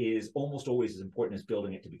 maintenance is almost always as important as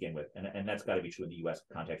building it to begin with. And that's got to be true in the US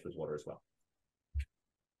context with water as well.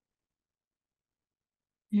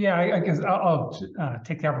 Yeah, I guess I'll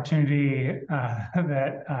take the opportunity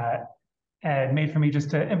that Ed made for me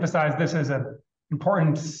just to emphasize this as an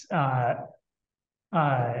important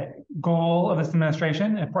goal of this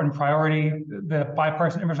administration, important priority. The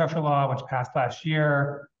bipartisan infrastructure law, which passed last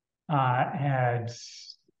year, had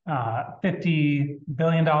 $50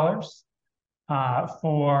 billion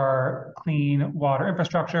for clean water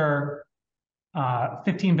infrastructure,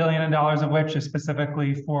 $15 billion of which is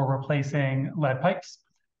specifically for replacing lead pipes.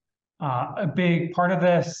 A big part of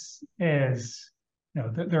this is,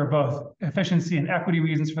 there are both efficiency and equity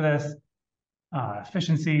reasons for this.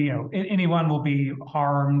 efficiency. You know, anyone will be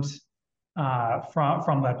harmed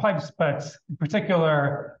from lead pipes, but in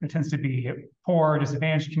particular, it tends to be poor,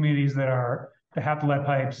 disadvantaged communities that have the lead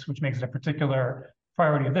pipes, which makes it a particular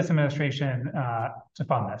priority of this administration to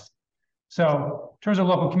fund this. So in terms of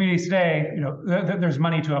local communities today, you know, there's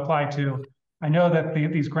money to apply to. I know that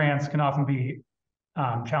these grants can often be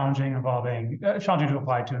challenging to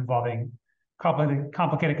apply to, involving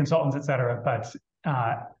complicated consultants, et cetera. But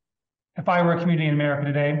if I were a community in America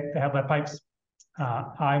today that had lead pipes,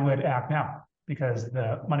 I would act now because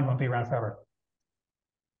the money won't be around forever.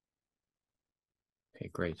 Okay,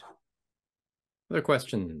 great. Other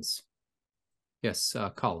questions? Yes,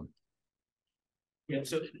 Colin. Yeah,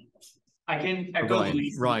 so I can echo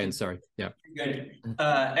Louise. Ryan, sorry. Yeah. Good.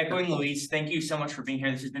 Echoing Louise, thank you so much for being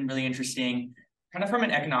here. This has been really interesting. Kind of from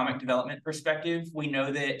an economic development perspective, we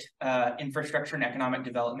know that infrastructure and economic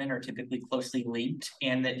development are typically closely linked,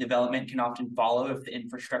 and that development can often follow if the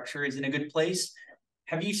infrastructure is in a good place.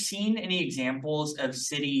 Have you seen any examples of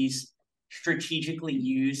cities strategically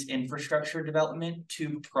use infrastructure development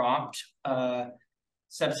to prompt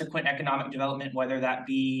subsequent economic development, whether that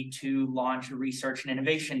be to launch a research and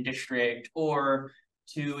innovation district or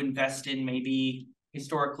to invest in maybe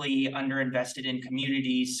historically underinvested in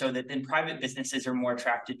communities so that then private businesses are more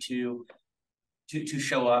attracted to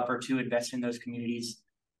show up or to invest in those communities?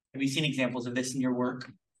 Have you seen examples of this in your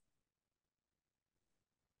work?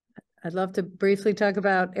 I'd love to briefly talk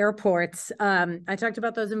about airports. I talked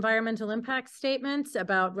about those environmental impact statements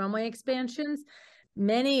about runway expansions.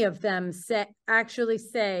 Many of them actually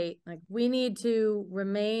say, like, we need to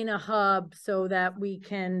remain a hub so that we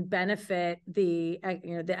can benefit the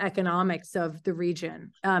economics of the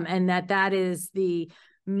region, and that is the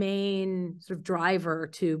main sort of driver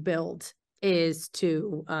to build is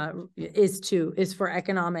for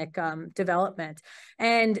economic development.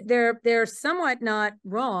 And they're somewhat not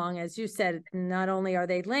wrong, as you said. Not only are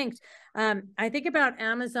they linked, I think about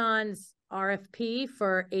Amazon's RFP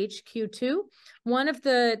for HQ2. One of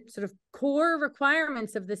the sort of core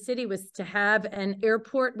requirements of the city was to have an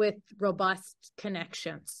airport with robust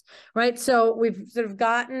connections, right? So we've sort of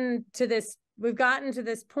gotten to this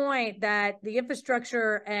point that the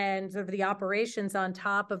infrastructure and sort of the operations on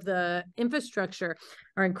top of the infrastructure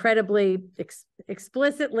are incredibly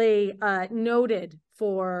explicitly noted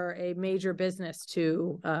for a major business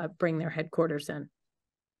to bring their headquarters in.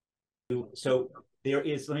 So there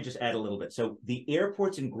is, let me just add a little bit. So the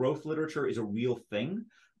airports in growth literature is a real thing.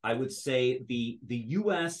 I would say the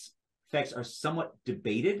U.S. effects are somewhat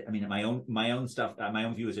debated. I mean, my own stuff, my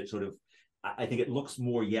own view is it sort of, I think it looks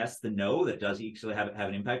more yes than no. That does actually have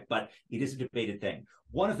an impact, but it is a debated thing.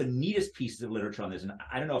 One of the neatest pieces of literature on this, and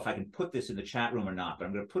I don't know if I can put this in the chat room or not, but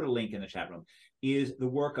I'm going to put a link in the chat room, is the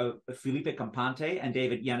work of Felipe Campante and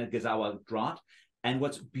David Yanagazawa-Drott. And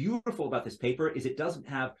what's beautiful about this paper is it doesn't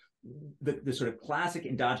have the sort of classic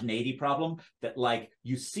endogeneity problem that, like,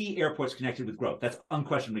 you see airports connected with growth. That's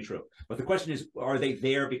unquestionably true. But the question is, are they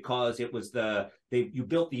there because it was you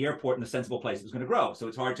built the airport in a sensible place that was going to grow? So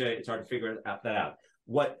it's hard to figure that out.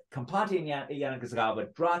 What Campante and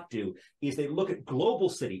Yanagazawa-Drott do is they look at global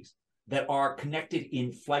cities that are connected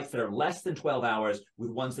in flights that are less than 12 hours with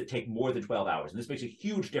ones that take more than 12 hours. And this makes a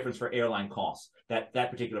huge difference for airline costs, that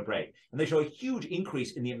particular break. And they show a huge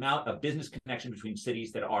increase in the amount of business connection between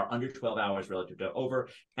cities that are under 12 hours relative to over,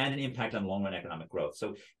 and an impact on long-run economic growth.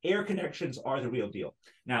 So air connections are the real deal.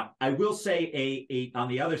 Now, I will say on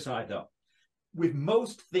the other side, though, with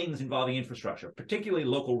most things involving infrastructure, particularly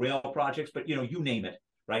local rail projects, but you name it,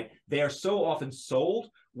 right? They are so often sold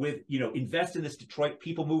with, invest in this Detroit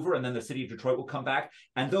people mover, and then the city of Detroit will come back.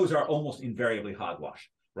 And those are almost invariably hogwash,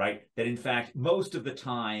 right? That in fact, most of the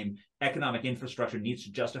time, economic infrastructure needs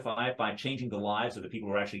to justify it by changing the lives of the people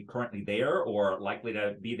who are actually currently there or likely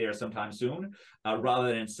to be there sometime soon, rather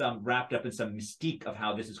than wrapped up in some mystique of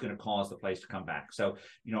how this is going to cause the place to come back. So,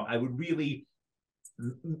 I would really,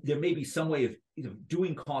 there may be some way of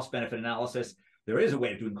doing cost-benefit analysis. There is a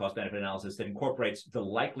way of doing cost-benefit analysis that incorporates the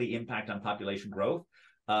likely impact on population growth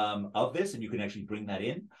of this, and you can actually bring that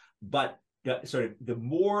in. But the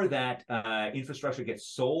more that infrastructure gets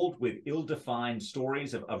sold with ill-defined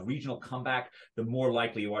stories of regional comeback, the more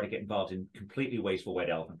likely you are to get involved in completely wasteful white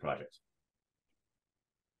elephant projects.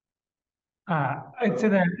 I'd say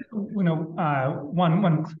that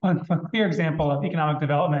one clear example of economic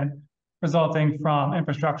development resulting from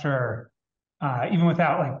infrastructure, even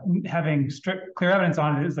without having strict clear evidence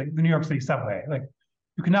on it, is like the New York City subway. Like,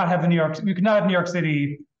 you could not have New York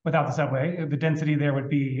City without the subway. The density there would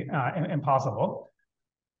be impossible.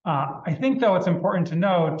 I think, though, it's important to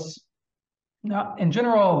note, in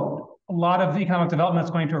general, a lot of the economic development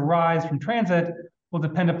that's going to arise from transit will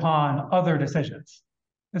depend upon other decisions.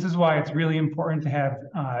 This is why it's really important to have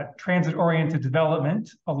transit-oriented development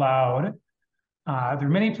allowed. There are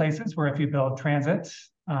many places where if you build transit,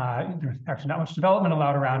 there's actually not much development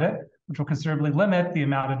allowed around it, which will considerably limit the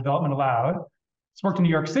amount of development allowed. It's worked in New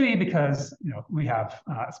York City because we have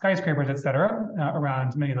skyscrapers, et cetera,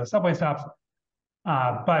 around many of those subway stops.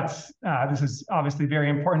 But this is obviously very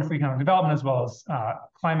important for economic development as well as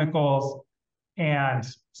climate goals. And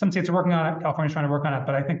some states are working on it. California's trying to work on it,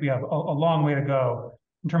 but I think we have a long way to go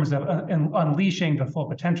in terms of unleashing the full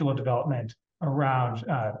potential of development around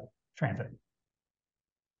transit.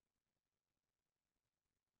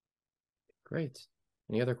 Great.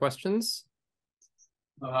 Any other questions?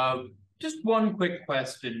 Just one quick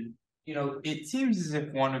question. It seems as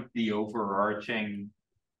if one of the overarching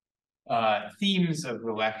themes of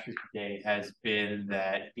the lecture today has been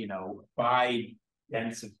that, by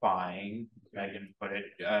densifying, I can put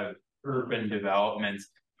it, urban developments,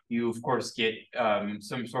 you of course get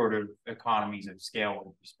some sort of economies of scale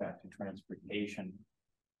with respect to transportation.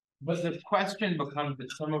 But the question becomes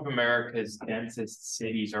that some of America's densest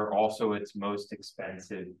cities are also its most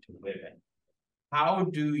expensive to live in. How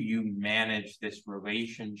do you manage this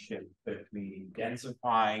relationship between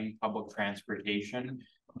densifying public transportation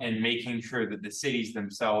and making sure that the cities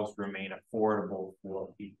themselves remain affordable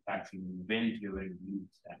for people to actually move into and use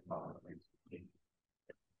that public transportation?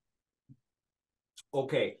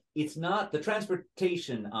 Okay, it's not, the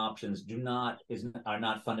transportation options are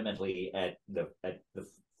not fundamentally at the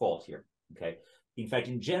fault here. Okay, in fact,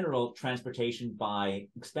 in general, transportation, by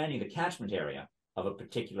expanding the catchment area of a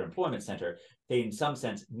particular employment center, they in some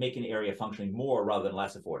sense make an area functioning more rather than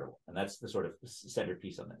less affordable. And that's the sort of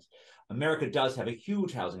centerpiece on this. America does have a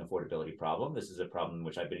huge housing affordability problem. This is a problem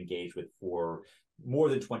which I've been engaged with for more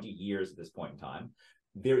than 20 years at this point in time.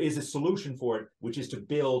 There is a solution for it, which is to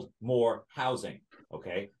build more housing.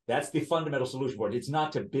 Okay, that's the fundamental solution for it. It's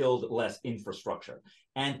not to build less infrastructure.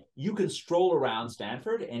 And you can stroll around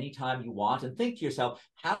Stanford anytime you want and think to yourself,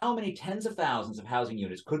 how many tens of thousands of housing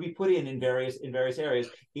units could be put in various areas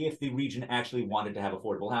if the region actually wanted to have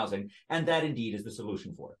affordable housing? And that indeed is the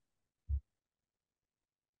solution for it.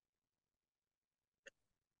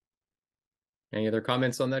 Any other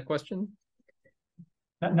comments on that question?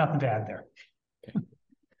 Nothing to add there.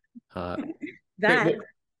 That.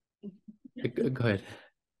 Go ahead.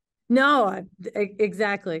 No,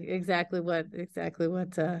 exactly what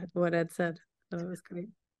Ed said. That was great.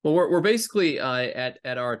 Well, we're basically at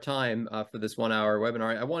our time for this 1 hour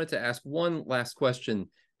webinar. I wanted to ask one last question,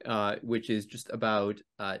 which is just about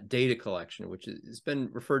data collection, which has been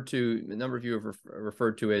referred to. A number of you have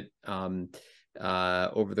referred to it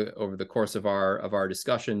over the course of our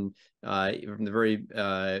discussion, from the very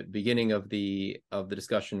beginning of the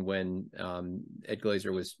discussion, when Ed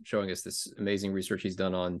Glazer was showing us this amazing research he's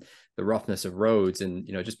done on the roughness of roads, and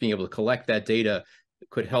just being able to collect that data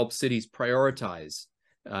could help cities prioritize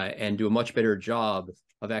and do a much better job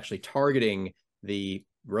of actually targeting the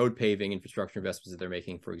road paving infrastructure investments that they're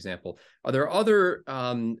making, for example. Are there other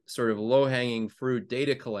sort of low-hanging fruit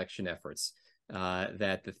data collection efforts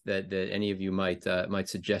that any of you might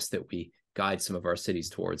suggest that we guide some of our cities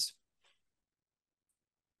towards?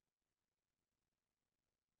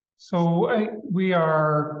 So we at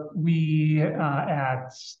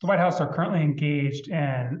the White House are currently engaged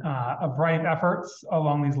in a variety of efforts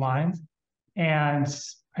along these lines, and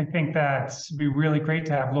I think that it'd be really great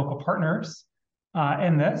to have local partners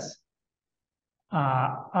in this.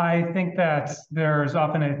 I think that there's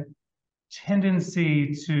often a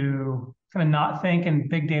tendency to kind of not think in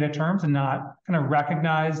big data terms and not kind of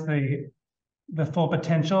recognize the full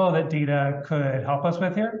potential that data could help us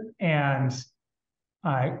with here. And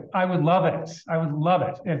I would love it. I would love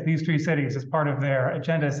it if these three cities, as part of their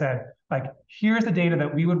agenda, said, like, here's the data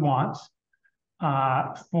that we would want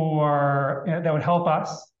that would help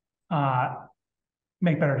us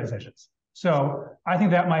make better decisions. So I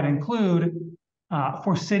think that might include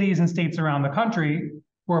for cities and states around the country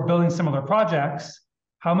who are building similar projects,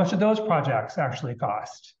 how much do those projects actually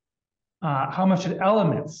cost? How much did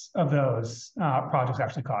elements of those projects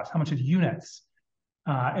actually cost? How much did units?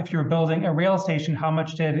 If you're building a rail station, how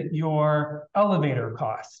much did your elevator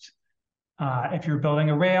cost? If you're building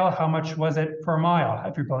a rail, how much was it per mile?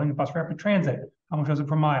 If you're building a bus rapid transit, how much was it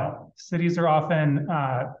per mile? Cities are often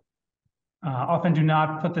do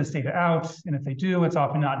not put this data out, and if they do, it's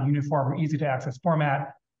often not in uniform or easy to access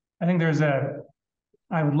format. I think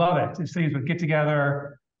I would love it if cities would get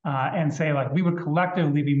together and say, like, we would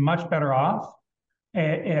collectively be much better off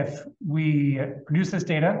if we produce this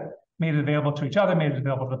data, made it available to each other, made it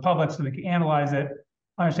available to the public so they can analyze it,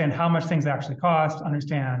 understand how much things actually cost,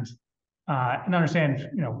 understand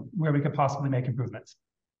where we could possibly make improvements.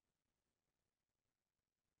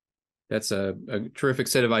 That's a terrific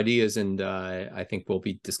set of ideas, and I think we'll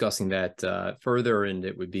be discussing that further, and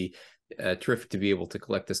it would be terrific to be able to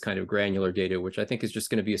collect this kind of granular data, which I think is just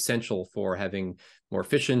going to be essential for having more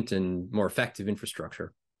efficient and more effective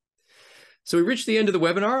infrastructure. So we reached the end of the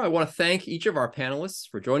webinar. I want to thank each of our panelists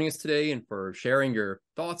for joining us today and for sharing your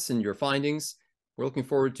thoughts and your findings. We're looking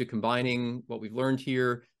forward to combining what we've learned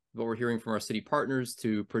here, what we're hearing from our city partners,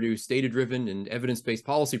 to produce data-driven and evidence-based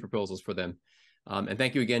policy proposals for them. And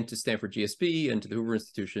thank you again to Stanford GSB and to the Hoover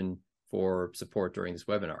Institution for support during this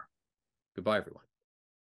webinar. Goodbye, everyone.